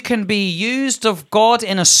 You can be used of God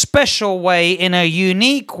in a special way, in a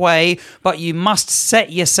unique way, but you must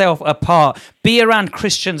set yourself apart. Be around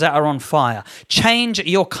Christians that are on fire. Change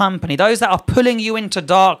your company. Those that are pulling you into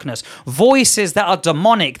darkness. Voices that are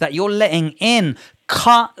demonic that you're letting in.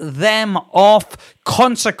 Cut them off.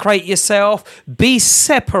 Consecrate yourself. Be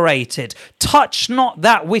separated. Touch not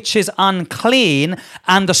that which is unclean,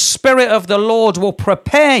 and the Spirit of the Lord will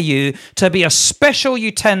prepare you to be a special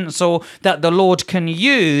utensil that the Lord can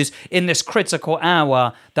use in this critical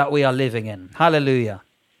hour that we are living in. Hallelujah.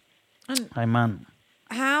 Amen.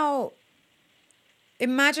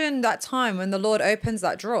 Imagine that time when the Lord opens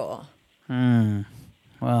that drawer.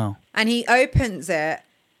 Wow. And he opens it.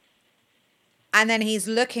 And then he's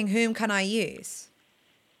looking, whom can I use?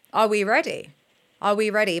 Are we ready? Are we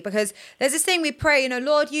ready? Because there's this thing we pray,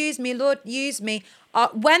 Lord, use me, Lord, use me.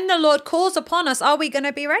 When the Lord calls upon us, are we going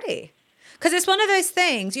to be ready? Because it's one of those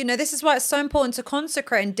things, this is why it's so important to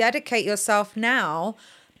consecrate and dedicate yourself now,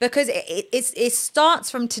 because it starts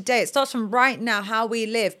from today. It starts from right now, how we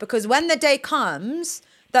live. Because when the day comes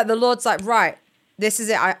that the Lord's like, right, this is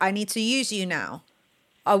it. I need to use you now.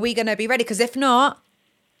 Are we going to be ready? Because if not,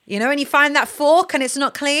 when you find that fork and it's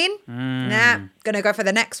not clean, going to go for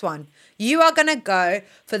the next one. You are going to go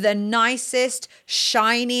for the nicest,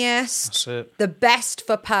 shiniest, the best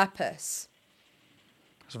for purpose.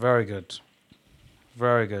 It's very good.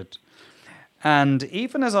 Very good. And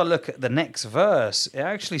even as I look at the next verse, it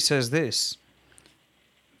actually says this.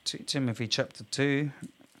 2 Timothy chapter 2.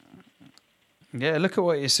 Yeah, look at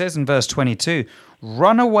what it says in verse 22.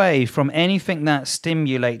 Run away from anything that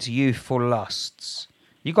stimulates youthful lusts.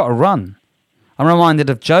 You got to run. I'm reminded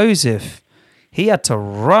of Joseph. He had to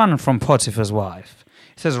run from Potiphar's wife.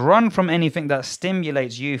 It says, run from anything that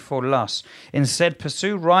stimulates youthful lust. Instead,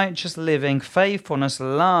 pursue righteous living, faithfulness,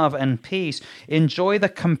 love, and peace. Enjoy the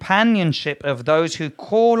companionship of those who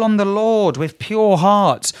call on the Lord with pure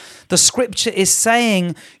hearts. The scripture is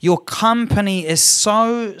saying your company is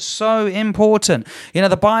so, so important.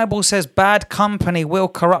 The Bible says bad company will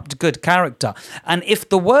corrupt good character. And if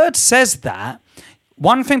the word says that,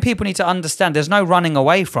 one thing people need to understand, there's no running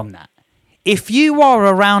away from that. If you are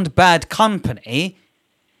around bad company,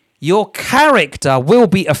 your character will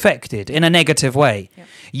be affected in a negative way. Yeah.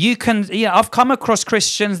 I've come across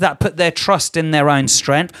Christians that put their trust in their own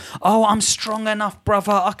strength. Oh, I'm strong enough,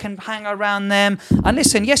 brother. I can hang around them. And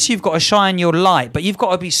listen, yes, you've got to shine your light, but you've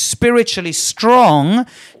got to be spiritually strong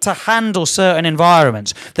to handle certain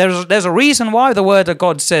environments. There's a reason why the Word of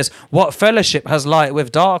God says, what fellowship has light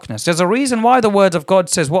with darkness? There's a reason why the Word of God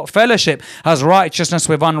says, what fellowship has righteousness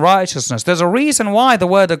with unrighteousness? There's a reason why the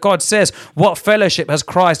Word of God says, what fellowship has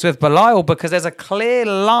Christ with Belial? Because there's a clear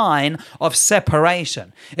line of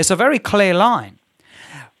separation. It's a very clear line.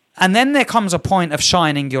 And then there comes a point of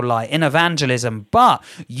shining your light in evangelism. But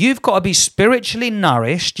you've got to be spiritually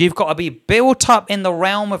nourished. You've got to be built up in the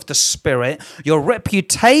realm of the spirit. Your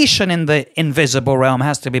reputation in the invisible realm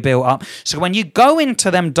has to be built up. So when you go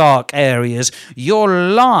into them dark areas, your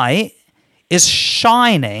light is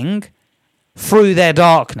shining through their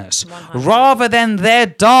darkness, 100. rather than their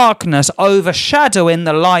darkness overshadowing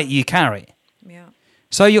the light you carry. Yeah.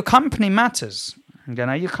 So your company matters.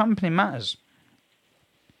 Your company matters.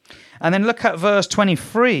 And then look at verse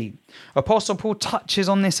 23. Apostle Paul touches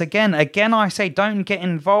on this again. Again, I say, don't get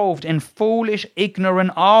involved in foolish,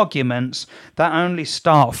 ignorant arguments that only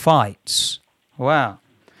start fights. Wow.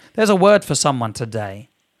 There's a word for someone today.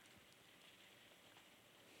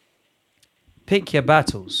 Pick your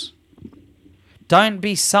battles. Don't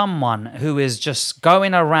be someone who is just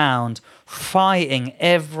going around fighting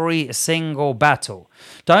every single battle.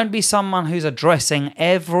 Don't be someone who's addressing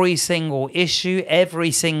every single issue,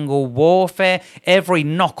 every single warfare, every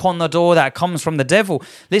knock on the door that comes from the devil.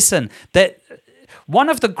 Listen, that one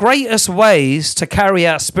of the greatest ways to carry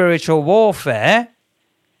out spiritual warfare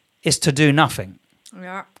is to do nothing.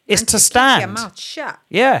 Yeah. It's And to keep stand. your mouth shut.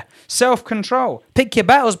 Yeah, self-control. Pick your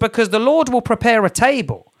battles, because the Lord will prepare a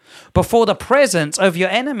table. Before the presence of your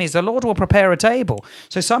enemies, the Lord will prepare a table.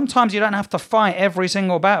 So sometimes you don't have to fight every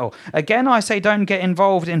single battle. Again, I say, don't get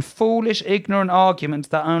involved in foolish, ignorant arguments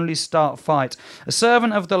that only start fights. A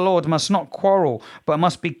servant of the Lord must not quarrel, but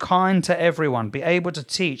must be kind to everyone, be able to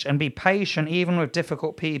teach, and be patient even with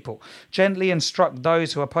difficult people. Gently instruct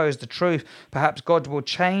those who oppose the truth. Perhaps God will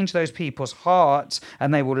change those people's hearts,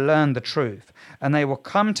 and they will learn the truth. And they will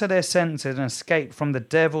come to their senses and escape from the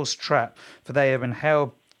devil's trap, for they have been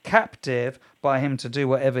held captive by him to do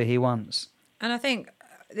whatever he wants. And I think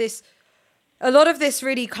a lot of this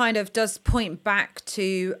really kind of does point back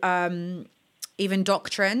to even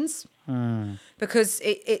doctrines, because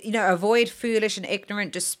it avoid foolish and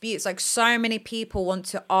ignorant disputes. Like, so many people want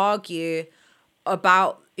to argue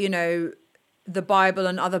about the Bible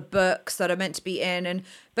and other books that are meant to be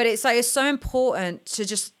but it's so important to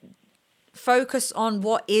just focus on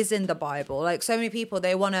what is in the Bible. Like, so many people,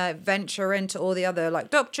 they want to venture into all the other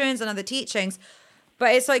doctrines and other teachings,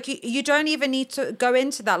 but it's you don't even need to go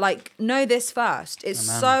into that. Know this first. It's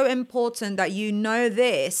Amen. so important that you know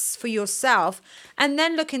this for yourself, and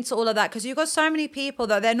then look into all of that, because you've got so many people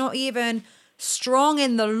that they're not even strong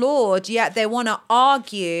in the Lord, yet they want to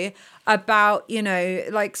argue about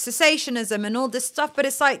cessationism and all this stuff. But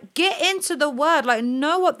it's get into the word,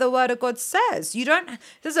 know what the word of God says.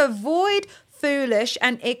 Just avoid foolish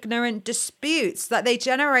and ignorant disputes that they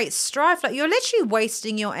generate strife. You're literally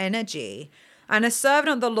wasting your energy. And a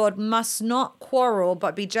servant of the Lord must not quarrel,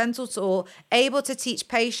 but be gentle to all, able to teach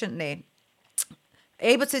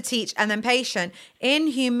and then patient, in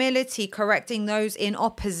humility correcting those in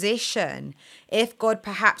opposition, if God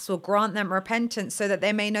perhaps will grant them repentance so that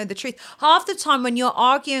they may know the truth. Half the time when you're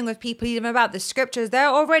arguing with people even about the scriptures, they're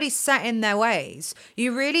already set in their ways.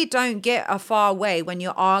 You really don't get a far way when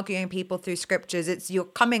you're arguing people through scriptures. You're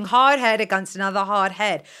coming hard head against another hard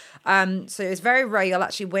head. So it's very rare you'll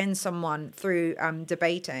actually win someone through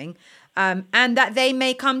debating. And that they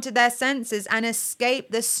may come to their senses and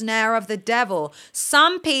escape the snare of the devil.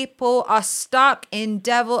 Some people are stuck in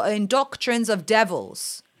doctrines of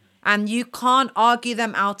devils, and you can't argue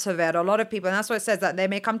them out of it. A lot of people, and that's what it says, that they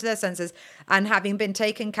may come to their senses and having been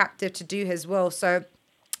taken captive to do his will. So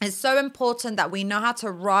it's so important that we know how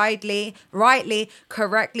to rightly,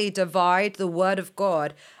 correctly divide the word of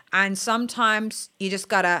God. And sometimes you just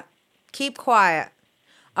gotta keep quiet.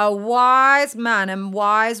 A wise man and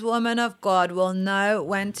wise woman of God will know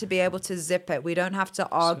when to be able to zip it. We don't have to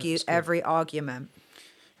argue every argument.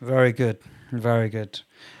 Very good. Very good.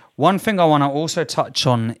 One thing I want to also touch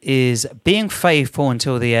on is being faithful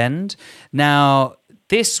until the end. Now,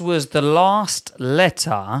 this was the last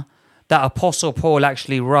letter that Apostle Paul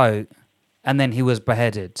actually wrote, and then he was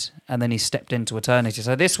beheaded, and then he stepped into eternity.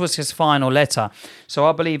 So this was his final letter. So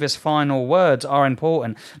I believe his final words are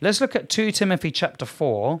important. Let's look at 2 Timothy chapter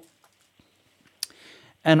 4,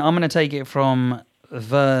 and I'm going to take it from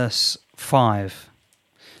verse 5.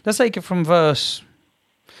 Let's take it from verse...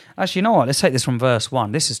 Actually, you know what? Let's take this from verse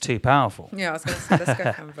 1. This is too powerful. Yeah, I was going to say, let's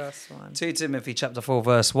go from verse 1. 2 Timothy chapter 4,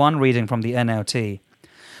 verse 1, reading from the NLT.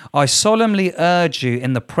 I solemnly urge you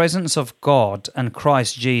in the presence of God and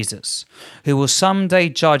Christ Jesus, who will someday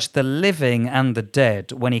judge the living and the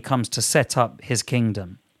dead when he comes to set up his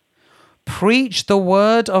kingdom. Preach the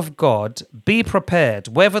word of God, be prepared,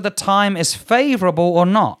 whether the time is favorable or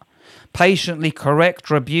not. Patiently correct,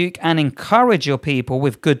 rebuke, and encourage your people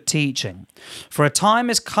with good teaching. For a time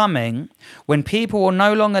is coming when people will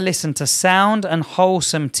no longer listen to sound and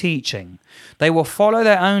wholesome teaching. They will follow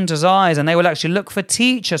their own desires, and they will actually look for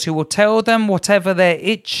teachers who will tell them whatever their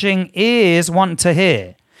itching ears want to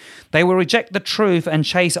hear. They will reject the truth and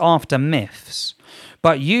chase after myths.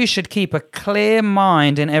 But you should keep a clear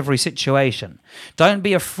mind in every situation. Don't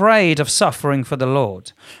be afraid of suffering for the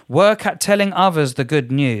Lord. Work at telling others the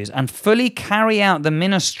good news and fully carry out the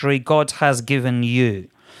ministry God has given you.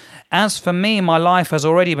 As for me, my life has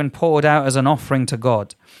already been poured out as an offering to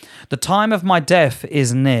God. The time of my death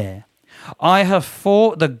is near. I have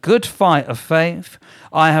fought the good fight of faith.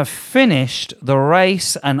 I have finished the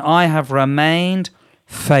race and I have remained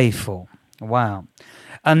faithful. Wow.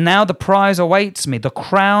 And now the prize awaits me, the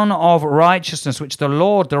crown of righteousness, which the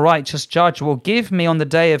Lord, the righteous judge, will give me on the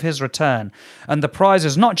day of his return. And the prize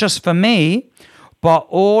is not just for me, but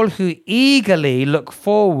all who eagerly look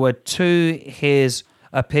forward to his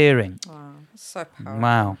appearing. Wow, so powerful.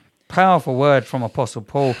 Wow. Powerful word from Apostle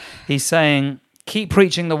Paul. He's saying, keep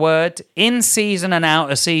preaching the word in season and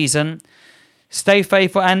out of season. Stay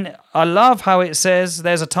faithful. And I love how it says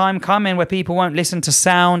there's a time coming where people won't listen to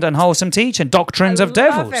sound and wholesome teaching, doctrines of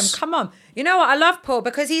devils. Him. Come on. You know what? I love Paul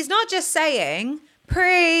because he's not just saying,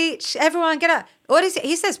 preach, everyone get up. What is it?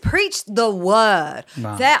 He says, preach the word.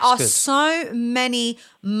 Wow, there are good. so many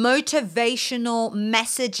motivational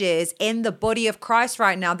messages in the body of Christ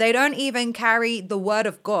right now. They don't even carry the word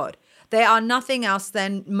of God. They are nothing else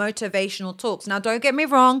than motivational talks. Now, don't get me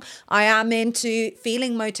wrong. I am into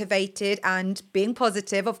feeling motivated and being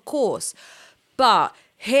positive, of course. But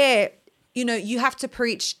here, you know, you have to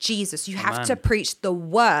preach Jesus. You have to preach the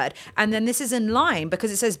word. And then this is in line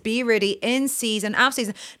because it says, be ready in season, out of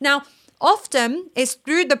season. Now, often it's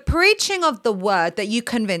through the preaching of the word that you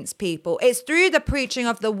convince people. It's through the preaching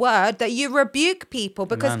of the word that you rebuke people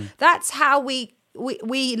because that's how we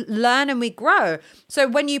learn and we grow. So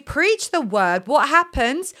when you preach the word, what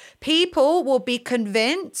happens? People will be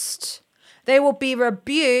convinced, they will be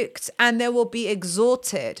rebuked, and they will be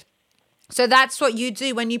exhorted. So that's what you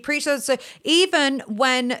do when you preach. So even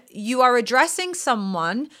when you are addressing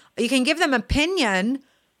someone, you can give them opinion,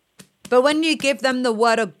 but when you give them the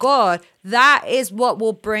word of God, that is what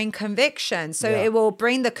will bring conviction. So it will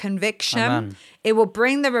bring the conviction, it will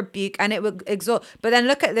bring the rebuke, and it will exhort. But then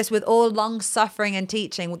look at this with all long suffering and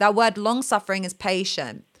teaching. That word long suffering is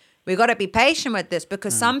patient. We got to be patient with this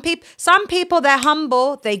because some people, they're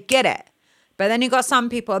humble, they get it. But then you got some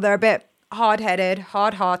people, they're a bit hard-headed,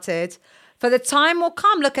 hard-hearted. For the time will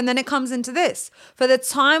come, look, and then it comes into this. For the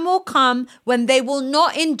time will come when they will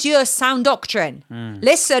not endure sound doctrine.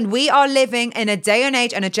 Listen, we are living in a day and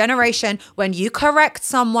age and a generation when you correct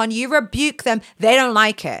someone, you rebuke them, they don't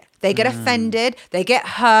like it. They get offended, they get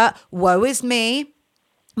hurt, woe is me.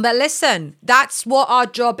 But listen, that's what our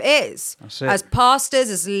job is. As pastors,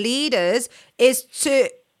 as leaders, is to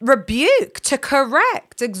rebuke, to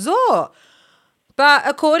correct, exhort. But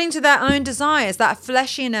according to their own desires, that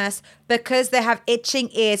fleshiness, because they have itching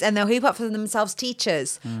ears and they'll heap up for themselves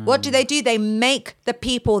teachers. What do? They make the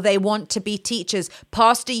people they want to be teachers.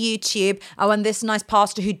 Pastor YouTube, I want this nice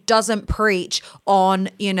pastor who doesn't preach on,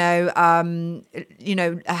 having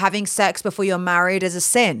sex before you're married is a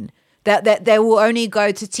sin. That they will only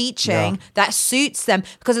go to teaching that suits them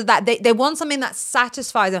because of that. They want something that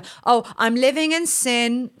satisfies them. Oh, I'm living in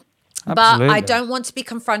sin. Absolutely. But I don't want to be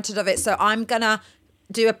confronted of it. So I'm going to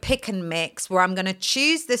do a pick and mix where I'm going to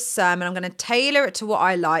choose this sermon. I'm going to tailor it to what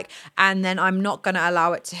I like. And then I'm not going to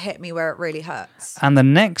allow it to hit me where it really hurts. And the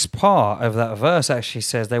next part of that verse actually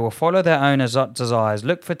says they will follow their own desires,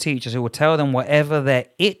 look for teachers who will tell them whatever their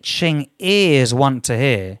itching ears want to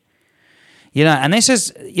hear. You know, and this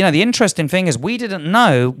is, the interesting thing is we didn't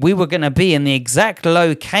know we were going to be in the exact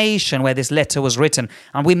location where this letter was written.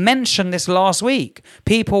 And we mentioned this last week.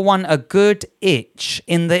 People want a good itch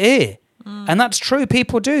in the ear. And that's true.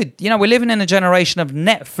 People do. You know, we're living in a generation of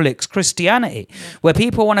Netflix Christianity where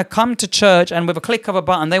people want to come to church and with a click of a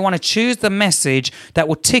button, they want to choose the message that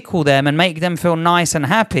will tickle them and make them feel nice and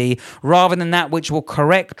happy rather than that which will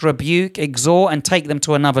correct, rebuke, exhort and take them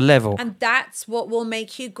to another level. And that's what will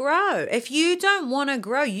make you grow. If you don't want to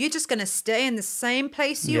grow, you're just going to stay in the same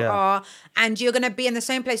place you are, and you're going to be in the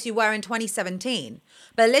same place you were in 2017.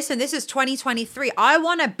 But listen, this is 2023. I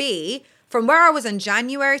want to be from where I was in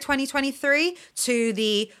January 2023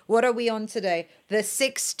 to what are we on today? The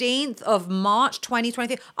 16th of March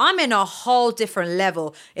 2023. I'm in a whole different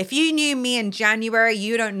level. If you knew me in January,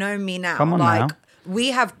 you don't know me now. Come on now.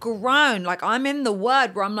 We have grown. Like, I'm in the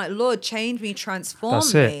word where I'm like, Lord, change me, transform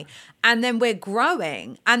me. And then we're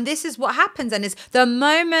growing. And this is what happens. And it's the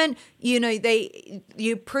moment,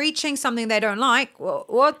 you're preaching something they don't like, well,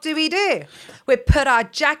 what do? We put our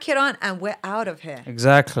jacket on and we're out of here.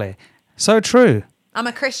 Exactly. So true. I'm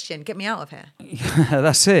a Christian. Get me out of here.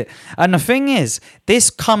 That's it. And the thing is,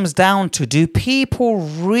 this comes down to, do people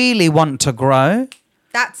really want to grow?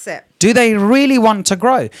 That's it. Do they really want to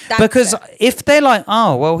grow? Because if they're like,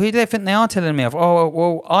 oh, well, who do they think they are telling me of? Oh,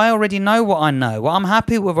 well, I already know what I know. Well, I'm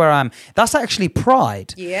happy with where I am. That's actually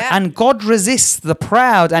pride. Yeah. And God resists the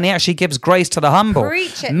proud and he actually gives grace to the humble.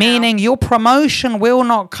 Preach it Meaning your promotion will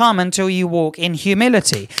not come until you walk in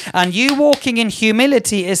humility. And you walking in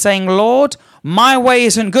humility is saying, Lord, my way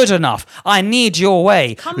isn't good enough. I need your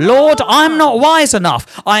way. Lord, I'm not wise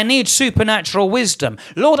enough. I need supernatural wisdom.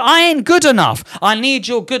 Lord, I ain't good enough. I need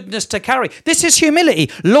your goodness to carry. This is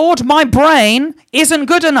humility. Lord, my brain isn't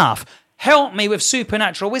good enough. Help me with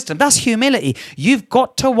supernatural wisdom. That's humility. You've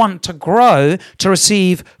got to want to grow to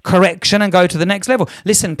receive correction and go to the next level.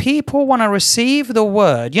 Listen, people want to receive the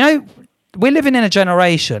word. We're living in a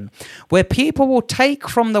generation where people will take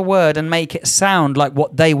from the word and make it sound like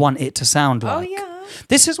what they want it to sound like. Oh, yeah.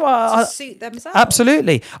 This is why suit themselves.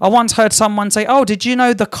 Absolutely. I once heard someone say, oh, did you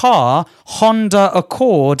know the car Honda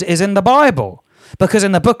Accord is in the Bible? Because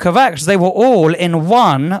in the book of Acts, they were all in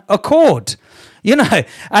one accord.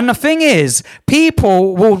 And the thing is,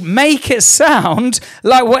 people will make it sound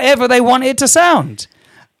like whatever they want it to sound.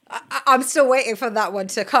 I'm still waiting for that one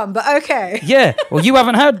to come, but okay. Yeah. Well, you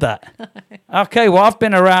haven't heard that. Okay. Well,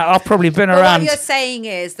 I've probably been around. What you're saying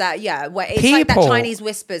is that, it's people, like that Chinese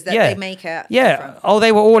whispers that they make it. Yeah. Different. Oh,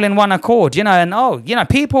 they were all in one accord, and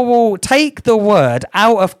people will take the word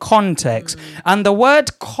out of context. And the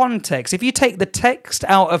word context, if you take the text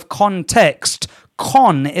out of context,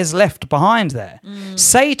 con is left behind there.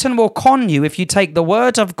 Satan will con you if you take the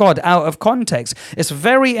word of God out of context. It's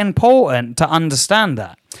very important to understand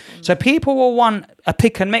that. So people will want a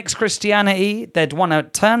pick and mix Christianity. They'd want to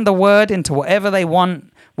turn the word into whatever they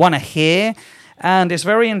want to hear. And it's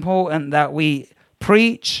very important that we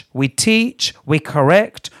preach, we teach, we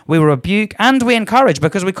correct, we rebuke, and we encourage,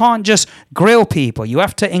 because we can't just grill people. You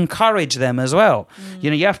have to encourage them as well.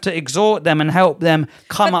 You have to exhort them and help them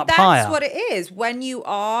come up higher. That's what it is. When you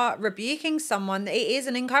are rebuking someone, it is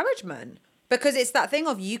an encouragement, because it's that thing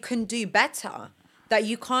of you can do better, that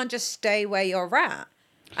you can't just stay where you're at.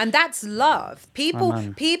 And that's love.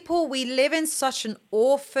 People, we live in such an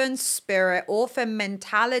orphan spirit, orphan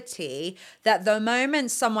mentality, that the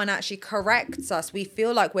moment someone actually corrects us, we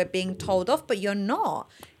feel like we're being told off, but you're not.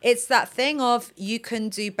 It's that thing of you can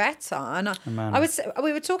do better. And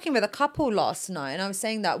we were talking with a couple last night, and I was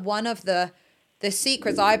saying that one of the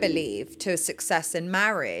secrets, I believe, to success in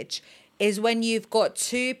marriage is when you've got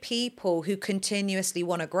two people who continuously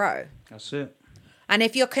want to grow. That's it. And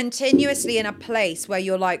if you're continuously in a place where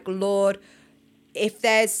you're like, Lord, if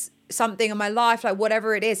there's something in my life, like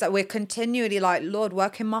whatever it is, that we're continually like, Lord,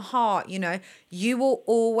 work in my heart, you will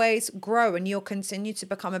always grow and you'll continue to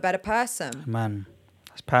become a better person. Man,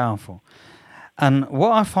 that's powerful. And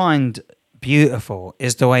what I find beautiful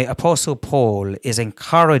is the way Apostle Paul is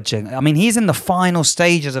encouraging. I mean, he's in the final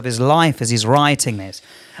stages of his life as he's writing this,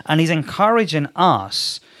 and he's encouraging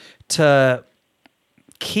us to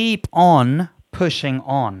keep on pushing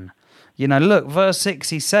on. Look, verse 6,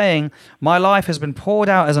 he's saying, my life has been poured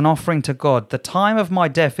out as an offering to God. The time of my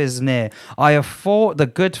death is near. I have fought the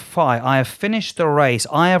good fight. I have finished the race.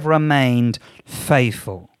 I have remained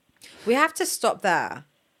faithful. We have to stop there.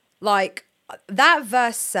 Like, that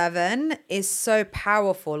verse 7 is so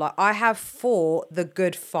powerful. Like, I have fought the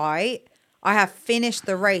good fight. I have finished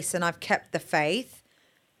the race and I've kept the faith.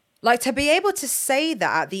 Like, to be able to say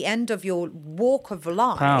that at the end of your walk of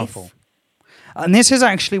life. Powerful. And this is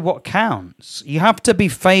actually what counts. You have to be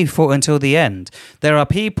faithful until the end. There are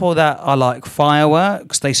people that are like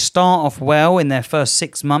fireworks. They start off well in their first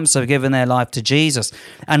 6 months of giving their life to Jesus.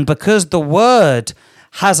 And because the word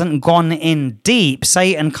hasn't gone in deep,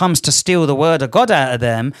 Satan comes to steal the word of God out of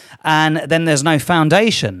them, and then there's no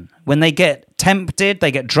foundation. When they get tempted,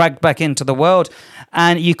 they get dragged back into the world,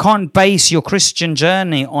 and you can't base your Christian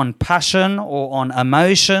journey on passion or on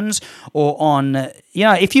emotions or on,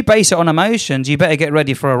 if you base it on emotions, you better get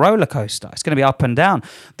ready for a roller coaster. It's going to be up and down.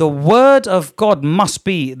 The word of God must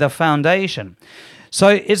be the foundation. So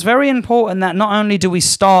it's very important that not only do we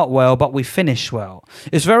start well, but we finish well.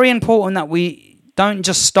 It's very important that we don't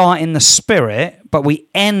just start in the spirit, but we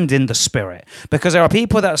end in the spirit. Because there are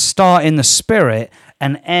people that start in the spirit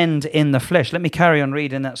and end in the flesh. Let me carry on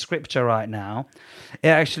reading that scripture right now. It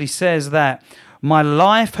actually says that my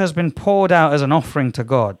life has been poured out as an offering to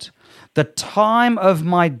God. The time of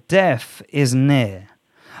my death is near.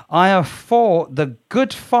 I have fought the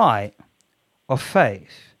good fight of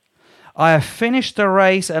faith. I have finished the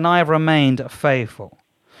race and I have remained faithful.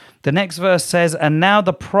 The next verse says, and now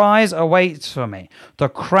the prize awaits for me, the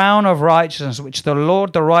crown of righteousness, which the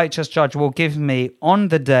Lord, the righteous judge, will give me on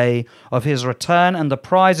the day of his return. And the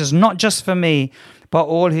prize is not just for me, but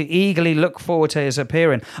all who eagerly look forward to his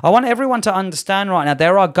appearing. I want everyone to understand right now,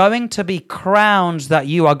 there are going to be crowns that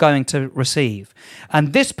you are going to receive.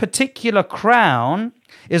 And this particular crown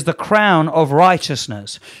is the crown of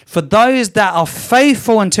righteousness. For those that are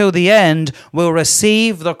faithful until the end will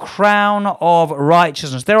receive the crown of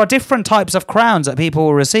righteousness. There are different types of crowns that people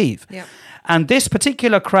will receive. Yeah. And this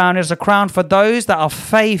particular crown is a crown for those that are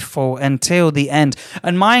faithful until the end.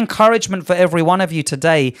 And my encouragement for every one of you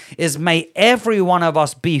today is may every one of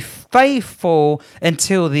us be faithful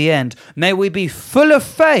until the end. May we be full of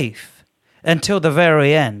faith until the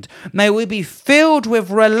very end. May we be filled with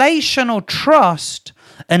relational trust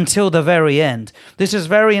until the very end. This is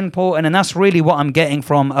very important, and that's really what I'm getting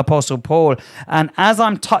from Apostle Paul. And as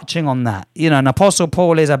I'm touching on that, and Apostle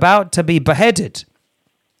Paul is about to be beheaded.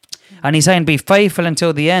 And he's saying, be faithful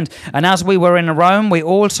until the end. And as we were in Rome, we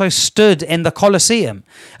also stood in the Colosseum.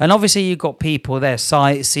 And obviously you've got people there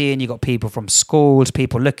sightseeing, you've got people from schools,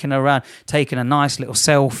 people looking around, taking a nice little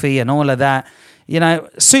selfie and all of that.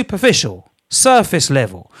 Superficial. Surface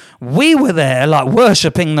level. We were there like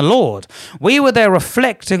worshipping the Lord. We were there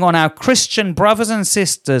reflecting on our Christian brothers and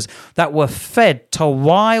sisters that were fed to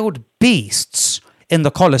wild beasts in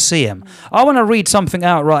the Colosseum. I want to read something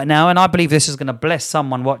out right now, and I believe this is going to bless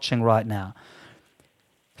someone watching right now.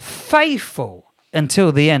 Faithful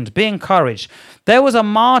until the end. Be encouraged. There was a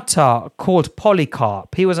martyr called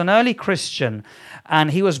Polycarp. He was an early Christian,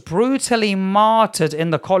 and he was brutally martyred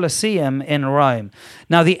in the Colosseum in Rome.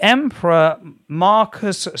 Now, the emperor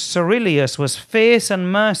Marcus Aurelius was fierce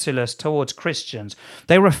and merciless towards Christians.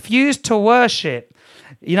 They refused to worship,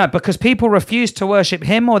 because people refused to worship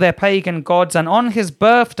him or their pagan gods. And on his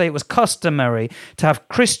birthday, it was customary to have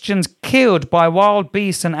Christians killed by wild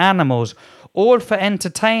beasts and animals, all for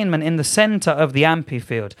entertainment in the center of the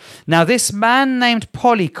amphitheatre. Now, this man named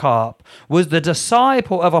Polycarp was the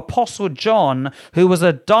disciple of Apostle John, who was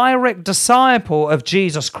a direct disciple of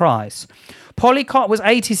Jesus Christ. Polycarp was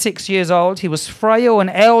 86 years old. He was frail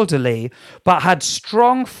and elderly, but had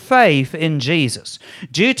strong faith in Jesus.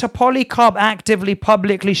 Due to Polycarp actively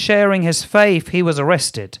publicly sharing his faith, he was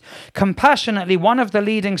arrested. Compassionately, one of the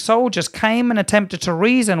leading soldiers came and attempted to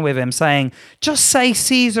reason with him, saying, "Just say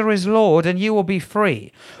Caesar is Lord and you will be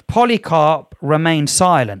free." Polycarp remained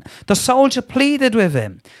silent. The soldier pleaded with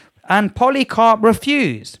him, and Polycarp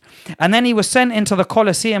refused. And then he was sent into the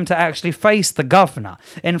Colosseum to actually face the governor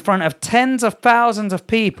in front of tens of thousands of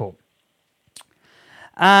people.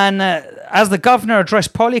 And as the governor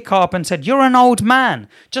addressed Polycarp and said, "You're an old man.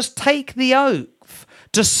 Just take the oath.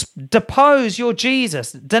 Just depose your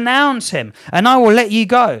Jesus. Denounce him, and I will let you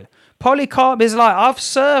go." Polycarp is like, "I've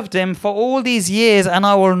served him for all these years, and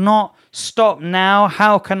I will not stop now.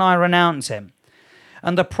 How can I renounce him?"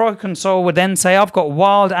 And the proconsul would then say, "I've got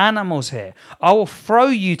wild animals here. I will throw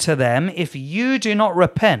you to them if you do not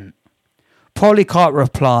repent." Polycarp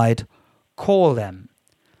replied, "Call them.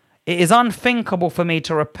 It is unthinkable for me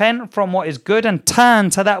to repent from what is good and turn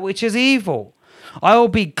to that which is evil. I will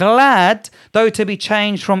be glad, though, to be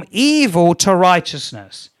changed from evil to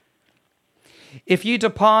righteousness. If you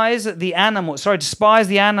despise the animals,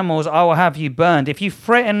 I will have you burned. If you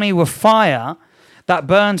threaten me with fire that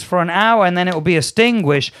burns for an hour and then it will be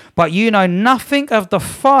extinguished, but you know nothing of the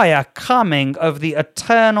fire coming of the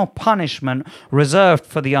eternal punishment reserved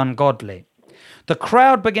for the ungodly." The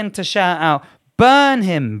crowd began to shout out, "Burn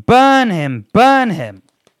him, burn him, burn him."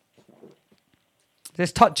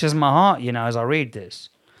 This touches my heart, as I read this.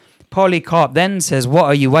 Polycarp then says, "What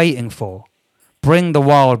are you waiting for? Bring the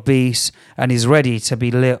wild beast," and he's ready to be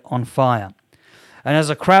lit on fire. And as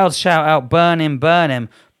the crowd shout out, "Burn him, burn him,"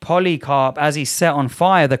 Polycarp as he's set on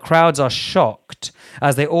fire. The crowds are shocked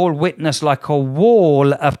as they all witness like a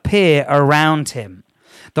wall appear around him.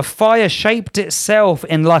 The fire shaped itself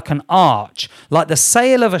in like an arch, like the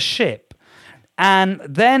sail of a ship, and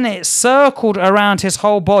then it circled around his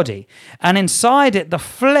whole body. And inside it, the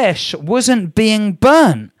flesh wasn't being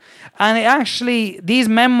burnt. And it actually, these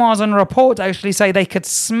memoirs and reports actually say they could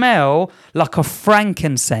smell like a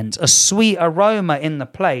frankincense, a sweet aroma in the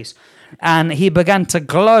place. And he began to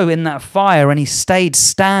glow in that fire, and he stayed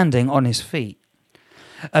standing on his feet.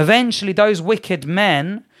 Eventually, those wicked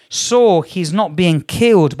men saw he's not being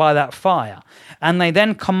killed by that fire. And they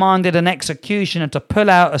then commanded an executioner to pull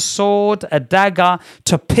out a sword, a dagger,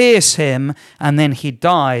 to pierce him, and then he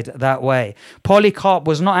died that way. Polycarp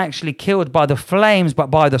was not actually killed by the flames, but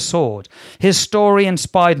by the sword. His story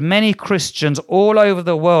inspired many Christians all over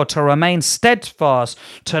the world to remain steadfast,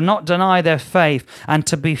 to not deny their faith, and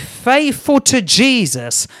to be faithful to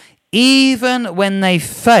Jesus, even when they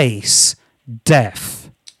face death.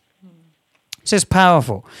 This is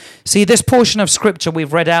powerful. See, this portion of scripture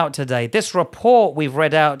we've read out today, this report we've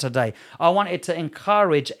read out today, I wanted to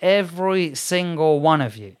encourage every single one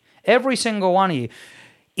of you. Every single one of you.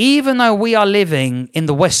 Even though we are living in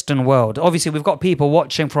the Western world, obviously we've got people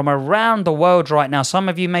watching from around the world right now. Some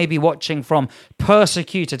of you may be watching from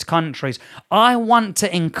persecuted countries. I want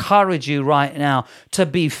to encourage you right now to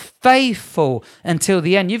be faithful until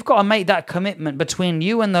the end. You've got to make that commitment between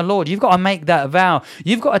you and the Lord. You've got to make that vow.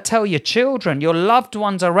 You've got to tell your children, your loved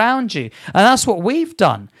ones around you. And that's what we've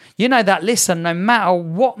done. You know that, listen, no matter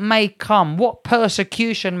what may come, what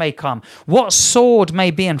persecution may come, what sword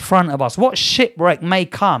may be in front of us, what shipwreck may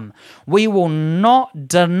come, we will not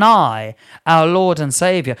deny our Lord and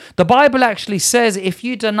Savior. The Bible actually says, if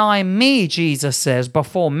you deny me, Jesus says,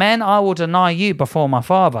 before men, I will deny you before my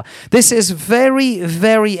Father. This is very,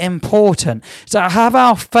 very important to have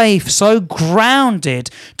our faith so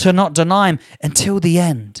grounded to not deny him until the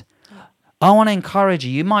end. I want to encourage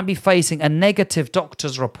you. You might be facing a negative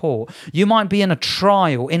doctor's report. You might be in a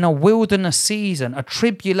trial, in a wilderness season, a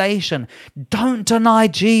tribulation. Don't deny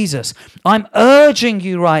Jesus. I'm urging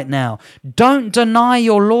you right now. Don't deny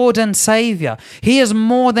your Lord and Savior. He is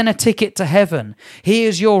more than a ticket to heaven. He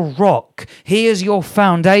is your rock. He is your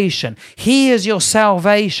foundation. He is your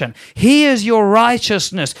salvation. He is your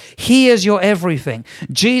righteousness. He is your everything.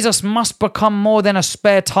 Jesus must become more than a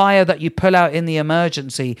spare tire that you pull out in the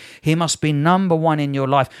emergency. He must be number one in your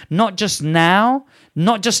life, not just now,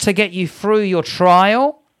 not just to get you through your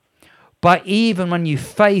trial, but even when you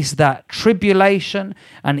face that tribulation,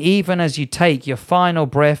 and even as you take your final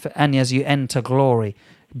breath and as you enter glory.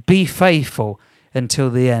 Be faithful until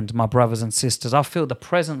the end, my brothers and sisters. I feel the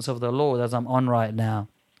presence of the Lord as I'm on right now.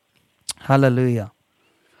 Hallelujah.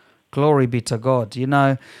 Glory be to God. You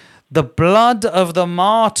know, the blood of the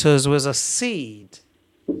martyrs was a seed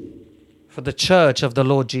for the church of the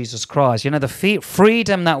Lord Jesus Christ. You know, the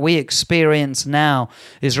freedom that we experience now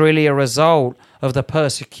is really a result of the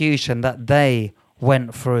persecution that they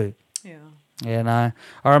went through. Yeah. You know,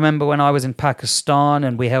 I remember when I was in Pakistan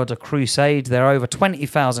and we held a crusade, there were over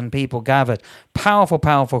 20,000 people gathered. Powerful,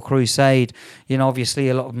 powerful crusade. You know, obviously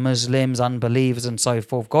a lot of Muslims, unbelievers and so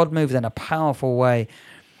forth. God moved in a powerful way.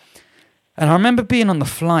 And I remember being on the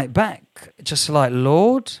flight back, just like,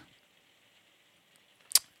 Lord,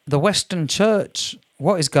 the Western church,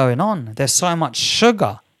 what is going on? There's so much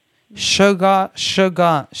sugar. Sugar,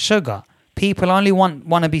 sugar, sugar. People only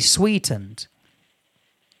want to be sweetened.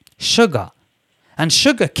 Sugar. And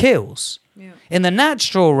sugar kills. Yeah. In the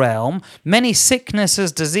natural realm, many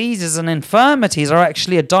sicknesses, diseases and infirmities are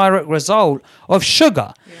actually a direct result of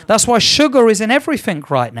sugar. Yeah. That's why sugar is in everything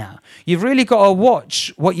right now. You've really got to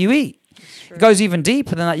watch what you eat. It goes even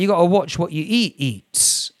deeper than that. You've got to watch what you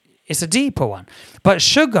eats. It's a deeper one. But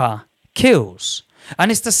sugar kills.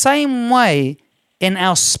 And it's the same way in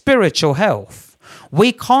our spiritual health.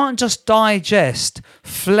 We can't just digest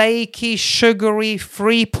flaky, sugary,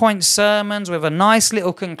 3-point sermons with a nice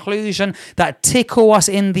little conclusion that tickle us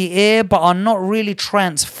in the ear but are not really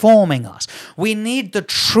transforming us. We need the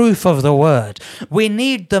truth of the word. We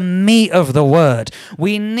need the meat of the word.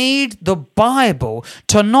 We need the Bible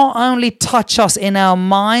to not only touch us in our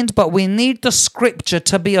mind, but we need the scripture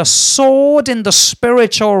to be a sword in the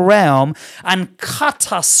spiritual realm and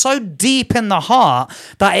cut us so deep in the heart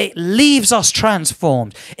that it leaves us transformed.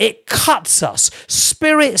 It cuts us,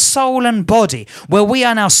 spirit, soul and body, where we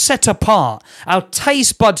are now set apart. Our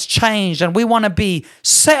taste buds changed and we want to be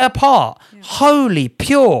set apart, holy,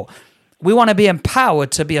 pure. We want to be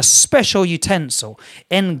empowered to be a special utensil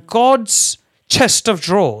in God's chest of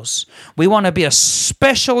drawers. We want to be a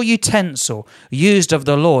special utensil used of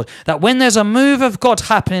the Lord. That when there's a move of God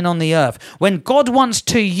happening on the earth, when God wants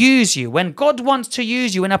to use you, when God wants to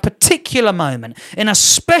use you in a particular moment, in a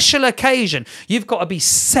special occasion, you've got to be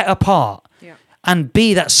set apart and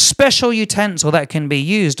be that special utensil that can be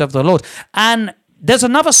used of the Lord. And there's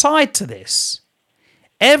another side to this.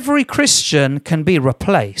 Every Christian can be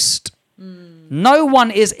replaced. No one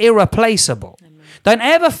is irreplaceable. Don't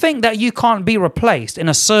ever think that you can't be replaced in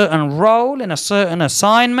a certain role, in a certain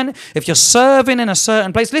assignment, if you're serving in a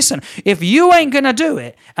certain place. Listen, if you ain't going to do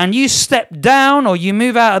it and you step down or you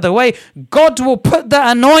move out of the way, God will put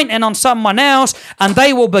that anointing on someone else and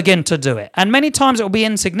they will begin to do it. And many times it will be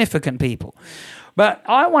insignificant people. But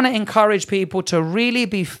I want to encourage people to really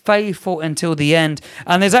be faithful until the end.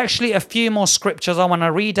 And there's actually a few more scriptures I want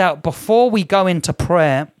to read out before we go into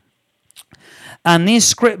prayer. And these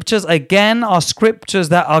scriptures, again, are scriptures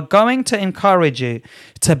that are going to encourage you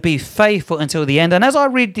to be faithful until the end. And as I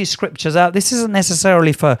read these scriptures out, this isn't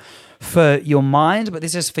necessarily for your mind, but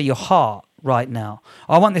this is for your heart right now.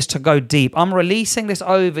 I want this to go deep. I'm releasing this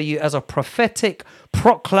over you as a prophetic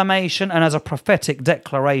proclamation and as a prophetic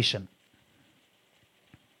declaration.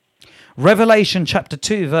 Revelation chapter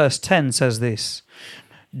 2, verse 10 says this: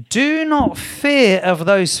 "Do not fear of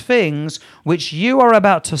those things which you are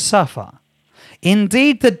about to suffer.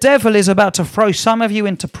 Indeed, the devil is about to throw some of you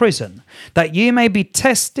into prison, that you may be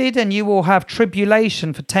tested, and you will have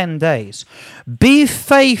tribulation for 10 days. Be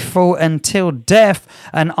faithful until death,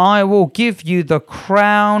 and I will give you the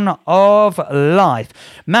crown of life."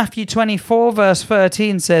 Matthew 24, verse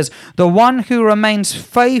 13 says, "The one who remains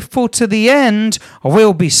faithful to the end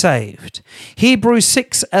will be saved." Hebrews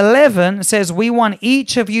 6:11 says, "We want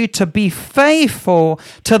each of you to be faithful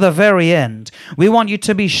to the very end." We want you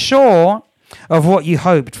to be sure of what you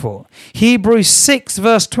hoped for. Hebrews 6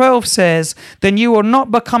 verse 12 says, "Then you will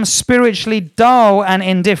not become spiritually dull and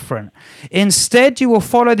indifferent. Instead, you will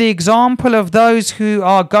follow the example of those who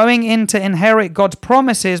are going in to inherit God's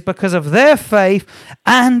promises because of their faith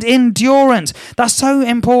and endurance." That's so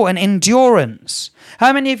important, endurance.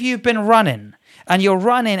 How many of you have been running and you're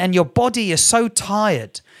running and your body is so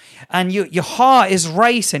tired and your heart is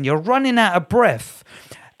racing, you're running out of breath?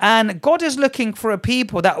 And God is looking for a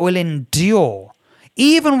people that will endure.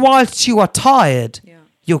 Even whilst you are tired,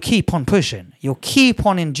 you'll keep on pushing. You'll keep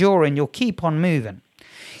on enduring. You'll keep on moving.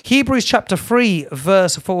 Hebrews chapter 3,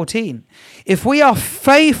 verse 14. "If we are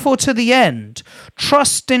faithful to the end,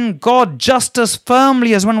 trust in God just as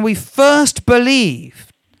firmly as when we first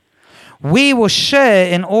believed, we will share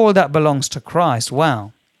in all that belongs to Christ."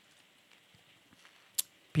 Wow.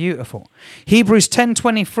 Beautiful. Hebrews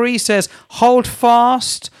 10:23 says, "Hold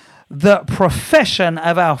fast the profession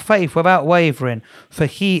of our faith without wavering, for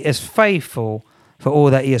he is faithful for all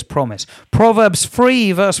that he has promised." Proverbs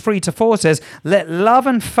 3 verse 3-4 says, "Let love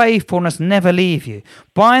and faithfulness never leave you.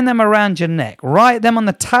 Bind them around your neck. Write them on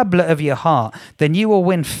the tablet of your heart. Then you will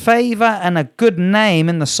win favor and a good name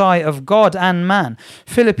in the sight of God and man."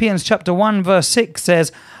 Philippians chapter 1 verse 6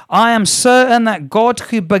 says, "I am certain that God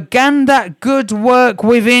who began that good work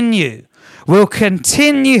within you will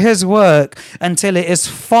continue his work until it is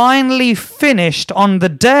finally finished on the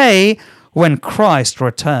day when Christ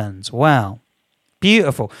returns." Wow.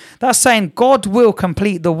 Beautiful. That's saying God will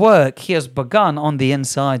complete the work he has begun on the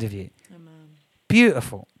inside of you. Amen.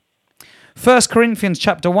 Beautiful. 1 Corinthians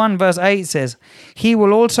chapter 1 verse 8 says, "He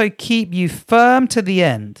will also keep you firm to the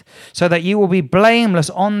end, so that you will be blameless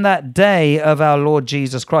on that day of our Lord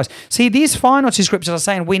Jesus Christ." See, these final two scriptures are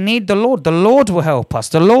saying we need the Lord. The Lord will help us.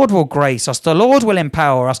 The Lord will grace us. The Lord will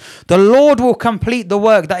empower us. The Lord will complete the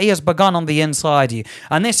work that he has begun on the inside of you.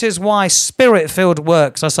 And this is why spirit-filled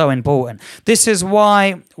works are so important. This is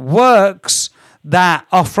why works that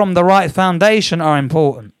are from the right foundation are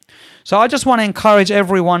important. So I just want to encourage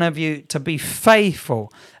every one of you to be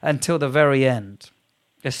faithful until the very end.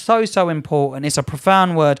 It's so, so important. It's a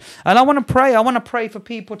profound word. And I want to pray. I want to pray for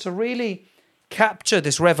people to really capture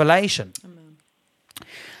this revelation. Amen.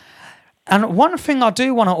 And one thing I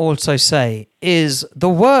do want to also say is the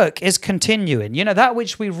work is continuing. You know, that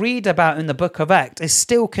which we read about in the book of Acts is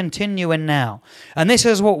still continuing now. And this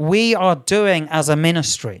is what we are doing as a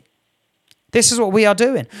ministry. This is what we are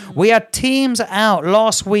doing. We had teams out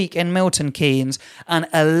last week in Milton Keynes and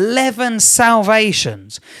 11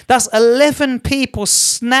 salvations. That's 11 people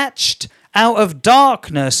snatched out of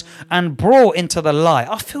darkness and brought into the light.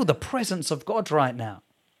 I feel the presence of God right now.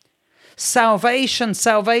 Salvation,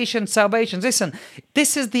 salvation, salvation. Listen,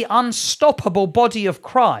 this is the unstoppable body of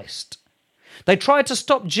Christ. They tried to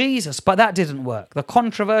stop Jesus, but that didn't work. The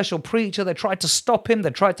controversial preacher, they tried to stop him. They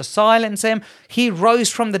tried to silence him. He rose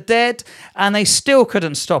from the dead, and they still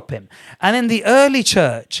couldn't stop him. And then the early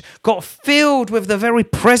church got filled with the very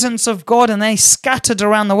presence of God, and they scattered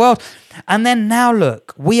around the world. And then now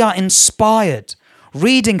look, we are inspired,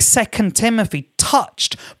 reading 2 Timothy,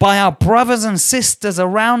 touched by our brothers and sisters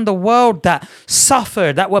around the world that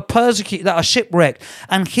suffered, that were persecuted, that are shipwrecked.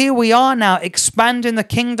 And here we are now expanding the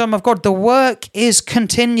kingdom of God. The work is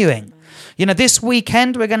continuing. You know, this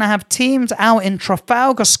weekend we're going to have teams out in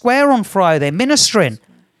Trafalgar Square on Friday ministering.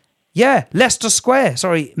 Yeah, Leicester Square,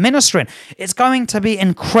 ministering. It's going to be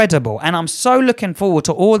incredible. And I'm so looking forward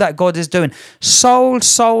to all that God is doing. Souls,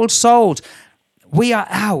 souls, souls. We are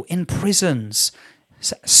out in prisons,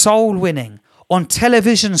 soul winning, on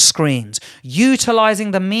television screens,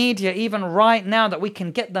 utilizing the media even right now that we can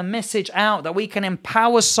get the message out, that we can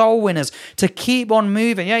empower soul winners to keep on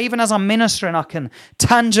moving. Yeah, even as I'm ministering, I can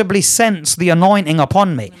tangibly sense the anointing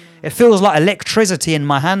upon me. It feels like electricity in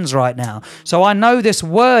my hands right now. So I know this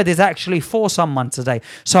word is actually for someone today.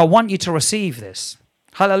 So I want you to receive this.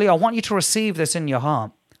 Hallelujah. I want you to receive this in your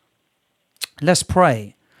heart. Let's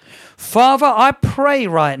pray. Father, I pray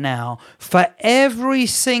right now for every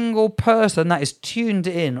single person that is tuned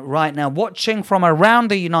in right now, watching from around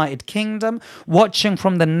the United Kingdom, watching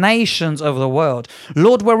from the nations of the world.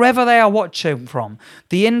 Lord, wherever they are watching from,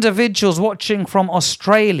 the individuals watching from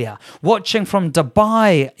Australia, watching from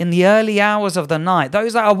Dubai in the early hours of the night,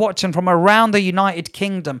 those that are watching from around the United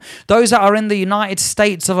Kingdom, those that are in the United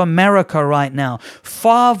States of America right now.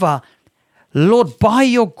 Father, Lord, by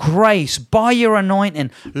your grace, by your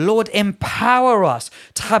anointing, Lord, empower us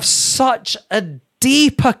to have such a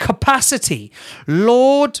deeper capacity,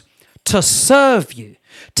 Lord, to serve you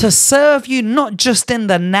not just in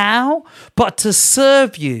the now, but to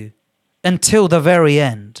serve you until the very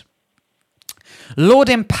end. Lord,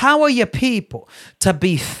 empower your people to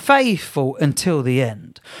be faithful until the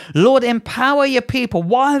end. Lord, empower your people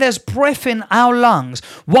while there's breath in our lungs,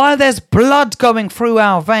 while there's blood going through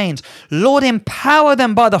our veins. Lord, empower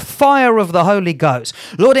them by the fire of the Holy Ghost.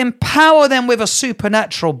 Lord, empower them with a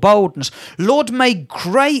supernatural boldness. Lord, may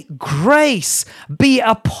great grace be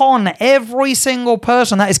upon every single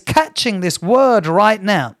person that is catching this word right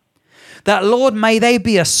now. That, Lord, may they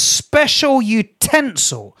be a special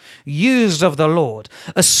utensil used of the Lord,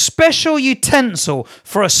 a special utensil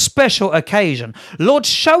for a special occasion. Lord,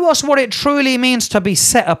 show us what it truly means to be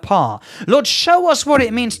set apart. Lord, show us what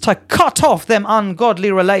it means to cut off them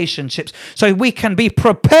ungodly relationships so we can be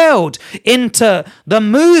propelled into the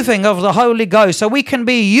moving of the Holy Ghost, so we can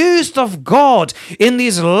be used of God in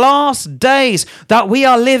these last days that we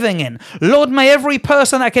are living in. Lord, may every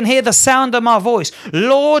person that can hear the sound of my voice,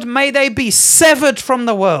 Lord, may they be severed from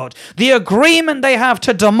the world. The agreement they have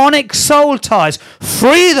to demonic soul ties,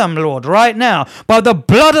 free them, Lord, right now by the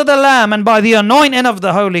blood of the Lamb and by the anointing of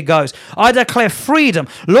the Holy Ghost. I declare freedom.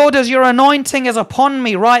 Lord, as your anointing is upon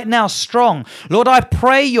me right now strong, Lord, I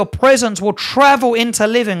pray your presence will travel into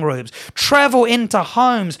living rooms, travel into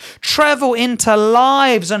homes, travel into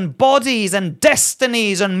lives and bodies and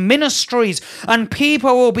destinies and ministries, and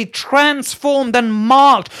people will be transformed and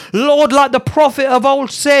marked. Lord, like the prophet of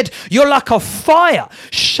old said, you're like a fire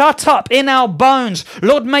shut up in our bones.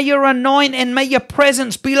 Lord, may your anointing, may your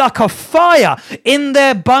presence be like a fire in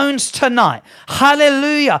their bones tonight.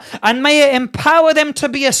 Hallelujah. And may it empower them to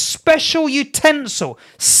be a special utensil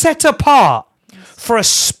set apart for a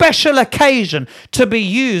special occasion to be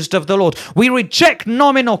used of the Lord. We reject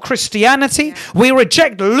nominal Christianity. We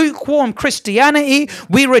reject lukewarm Christianity.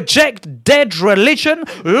 We reject dead religion.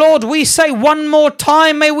 Lord, we say one more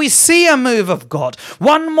time, may we see a move of God.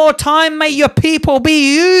 One more time, may your people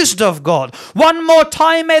be used of God. One more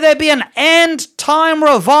time, may there be an end time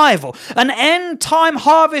revival, an end time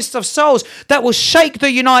harvest of souls that will shake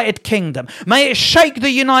the United Kingdom. May it shake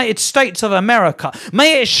the United States of America.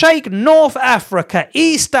 May it shake North Africa,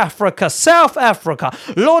 East Africa, South Africa.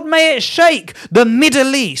 Lord, may it shake the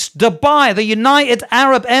Middle East, Dubai, the United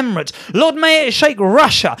Arab Emirates. Lord, may it shake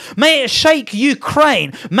Russia. May it shake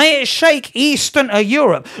Ukraine. May it shake Eastern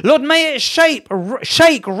Europe. Lord, may it shake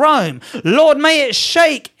Rome. Lord, may it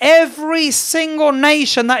shake every single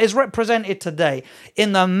nation that is represented today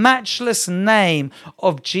in the matchless name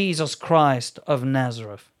of Jesus Christ of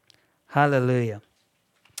Nazareth. Hallelujah.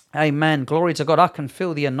 Amen. Glory to God. I can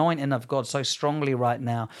feel the anointing of God so strongly right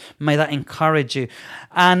now. May that encourage you.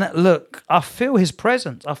 And look, I feel his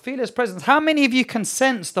presence. I feel his presence. How many of you can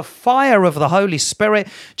sense the fire of the Holy Spirit?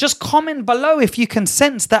 Just comment below if you can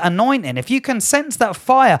sense that anointing. If you can sense that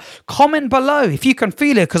fire, comment below if you can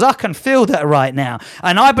feel it, because I can feel that right now.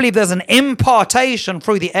 And I believe there's an impartation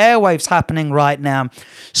through the airwaves happening right now.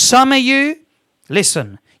 Some of you,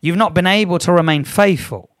 listen, you've not been able to remain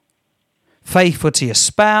faithful. Faithful to your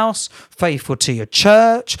spouse, faithful to your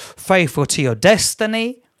church, faithful to your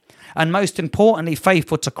destiny, and most importantly,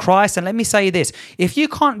 faithful to Christ. And let me say this, if you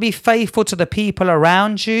can't be faithful to the people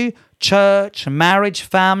around you, church, marriage,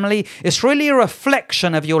 family, it's really a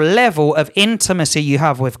reflection of your level of intimacy you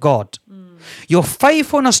have with God. Your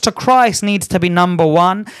faithfulness to Christ needs to be number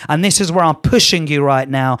one, and this is where I'm pushing you right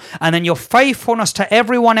now. And then your faithfulness to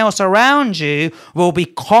everyone else around you will be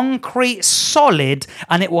concrete, solid,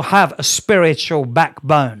 and it will have a spiritual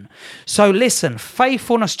backbone. So listen,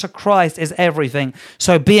 faithfulness to Christ is everything.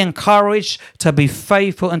 So be encouraged to be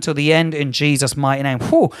faithful until the end in Jesus' mighty name.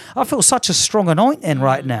 Whew, I feel such a strong anointing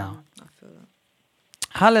right now.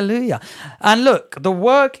 Hallelujah. And look, the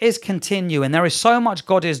work is continuing. There is so much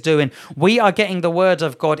God is doing. We are getting the word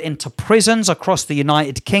of God into prisons across the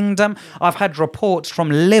United Kingdom. I've had reports from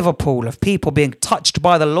Liverpool of people being touched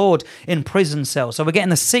by the Lord in prison cells. So we're getting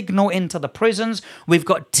the signal into the prisons. We've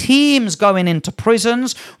got teams going into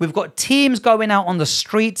prisons. We've got teams going out on the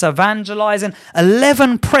streets evangelizing.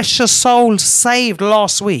 11 precious souls saved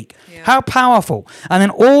last week. Yeah. How powerful. And then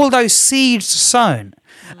all those seeds sown.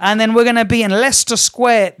 And then we're going to be in Leicester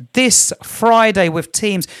Square this Friday with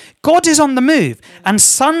teams. God is on the move. And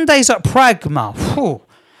Sundays at Pragma. Whew,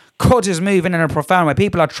 God is moving in a profound way.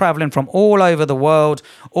 People are traveling from all over the world,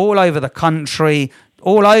 all over the country,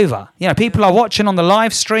 all over. You know, people are watching on the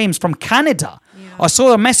live streams from Canada. Yeah. I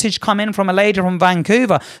saw a message come in from a lady from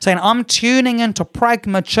Vancouver saying, I'm tuning into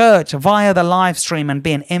Pragma Church via the live stream and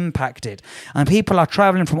being impacted. And people are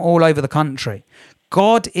traveling from all over the country.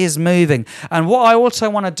 God is moving. And what I also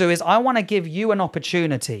want to do is I want to give you an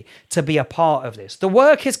opportunity to be a part of this. The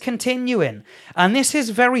work is continuing. And this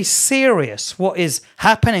is very serious, what is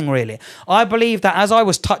happening really. I believe that as I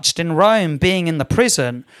was touched in Rome, being in the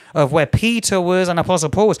prison of where Peter was and Apostle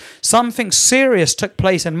Paul was, something serious took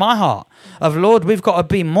place in my heart. Of Lord, we've got to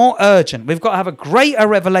be more urgent. We've got to have a greater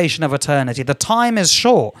revelation of eternity. The time is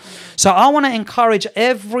short. So I want to encourage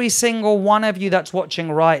every single one of you that's watching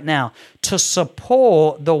right now to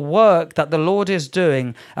support the work that the Lord is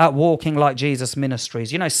doing at Walking Like Jesus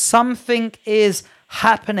Ministries. You know, something is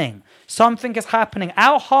happening. Something is happening.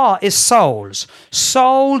 Our heart is souls.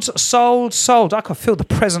 Souls, souls, souls. I can feel the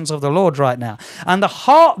presence of the Lord right now. And the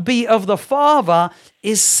heartbeat of the Father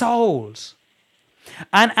is souls.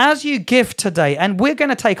 And as you give today, and we're going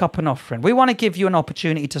to take up an offering, we want to give you an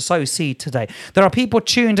opportunity to sow seed today. There are people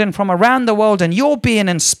tuned in from around the world and you're being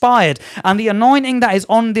inspired. And the anointing that is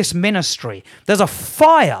on this ministry, there's a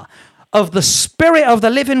fire of the Spirit of the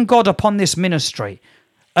living God upon this ministry.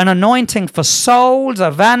 An anointing for souls,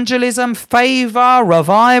 evangelism, favor,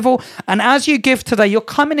 revival. And as you give today, you're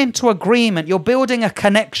coming into agreement. You're building a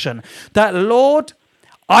connection that, Lord,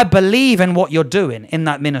 I believe in what you're doing in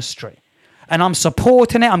that ministry. And I'm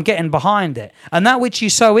supporting it, I'm getting behind it. And that which you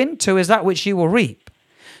sow into is that which you will reap.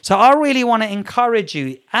 So I really want to encourage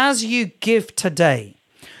you, as you give today,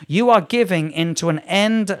 you are giving into an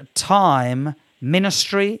end time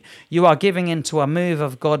ministry. You are giving into a move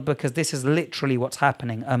of God, because this is literally what's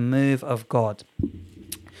happening, a move of God.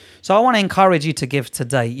 So I want to encourage you to give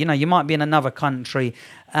today. You know, you might be in another country,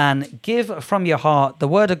 and give from your heart. The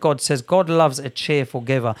word of God says God loves a cheerful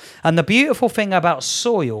giver. And the beautiful thing about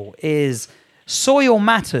soil is soil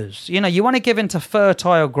matters. You know, you want to give into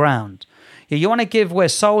fertile ground. You want to give where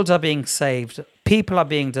souls are being saved, people are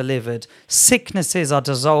being delivered, sicknesses are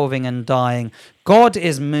dissolving and dying. God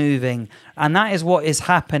is moving, and that is what is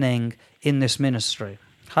happening in this ministry.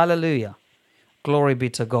 Hallelujah. Glory be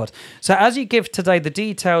to God. So as you give today, the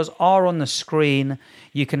details are on the screen.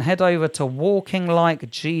 You can head over to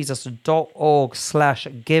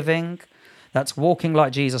walkinglikejesus.org/giving. That's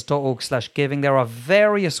walkinglikejesus.org/giving. There are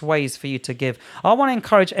various ways for you to give. I want to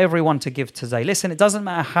encourage everyone to give today. Listen, it doesn't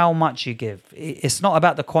matter how much you give. It's not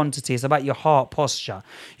about the quantity. It's about your heart posture.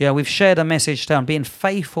 You know, we've shared a message today on being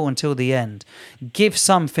faithful until the end. Give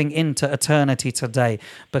something into eternity today,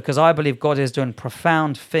 because I believe God is doing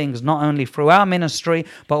profound things, not only through our ministry,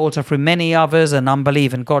 but also through many others. And I'm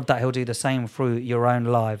believing God that he'll do the same through your own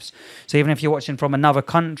lives. So even if you're watching from another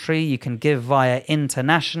country, you can give via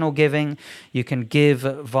international giving. You can give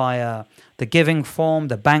via the giving form.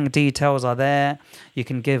 The bank details are there. You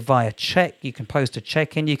can give via check. You can post a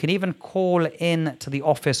check in. You can even call in to the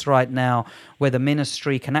office right now where the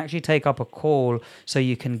ministry can actually take up a call so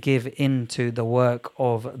you can give into the work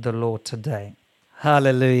of the Lord today.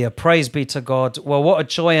 Hallelujah. Praise be to God. Well, what a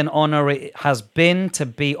joy and honor it has been to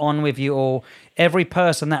be on with you all. Every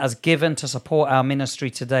person that has given to support our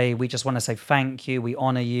ministry today, we just want to say thank you. We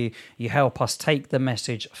honor you. You help us take the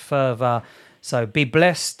message further. So be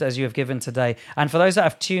blessed as you have given today. And for those that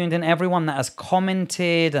have tuned in, everyone that has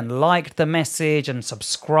commented and liked the message and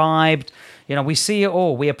subscribed, we see it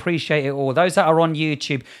all. We appreciate it all. Those that are on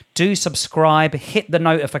YouTube, do subscribe, hit the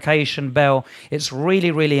notification bell. It's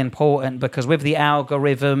really, really important because with the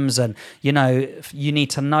algorithms and, you need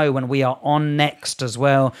to know when we are on next as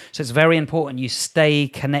well. So it's very important you stay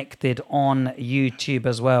connected on YouTube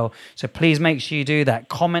as well. So please make sure you do that.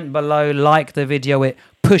 Comment below, like the video. It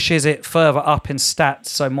pushes it further up in stats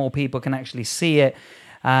so more people can actually see it.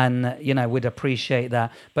 And, we'd appreciate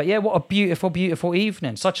that. But yeah, what a beautiful, beautiful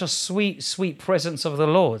evening. Such a sweet, sweet presence of the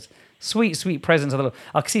Lord. Sweet, sweet presence of the Lord.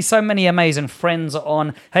 I can see so many amazing friends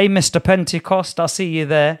on. Hey, Mr. Pentecost, I see you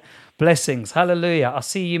there. Blessings. Hallelujah. I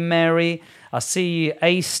see you, Mary. I see you,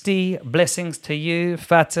 Asti. Blessings to you,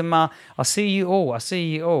 Fatima. I see you all. I see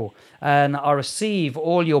you all. And I receive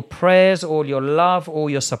all your prayers, all your love, all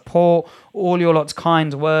your support, all your lots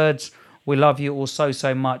kind words. We love you all so,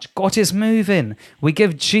 so much. God is moving. We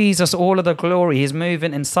give Jesus all of the glory. He's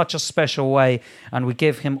moving in such a special way. And we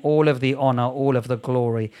give him all of the honor, all of the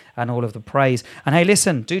glory, and all of the praise. And hey,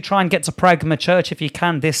 listen, do try and get to Pragma Church if you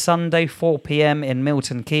can this Sunday, 4 p.m. in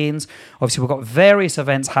Milton Keynes. Obviously, we've got various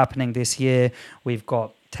events happening this year. We've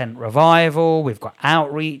got tent revival. We've got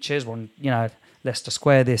outreaches. We're on, Leicester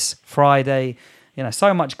Square this Friday.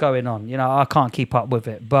 So much going on. I can't keep up with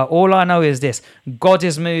it. But all I know is this. God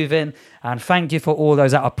is moving. And thank you for all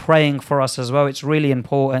those that are praying for us as well. It's really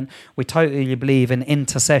important. We totally believe in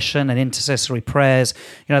intercession and intercessory prayers.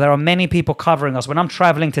 There are many people covering us. When I'm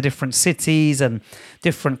traveling to different cities and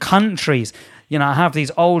different countries, I have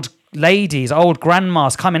these old ladies, old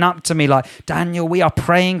grandmas coming up to me like, Daniel, we are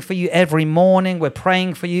praying for you every morning. We're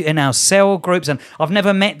praying for you in our cell groups. And I've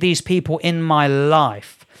never met these people in my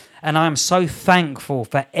life. And I'm so thankful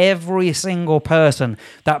for every single person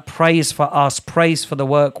that prays for us, prays for the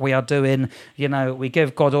work we are doing. We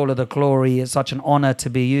give God all of the glory. It's such an honor to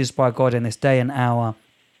be used by God in this day and hour.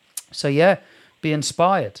 So yeah, be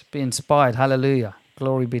inspired. Be inspired. Hallelujah.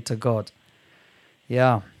 Glory be to God.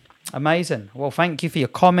 Yeah. Amazing. Well, thank you for your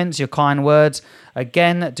comments, your kind words.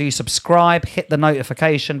 Again, do subscribe, hit the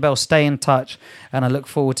notification bell, stay in touch, and I look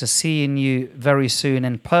forward to seeing you very soon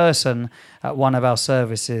in person at one of our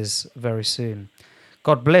services very soon.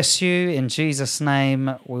 God bless you. In Jesus'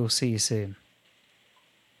 name, we'll see you soon.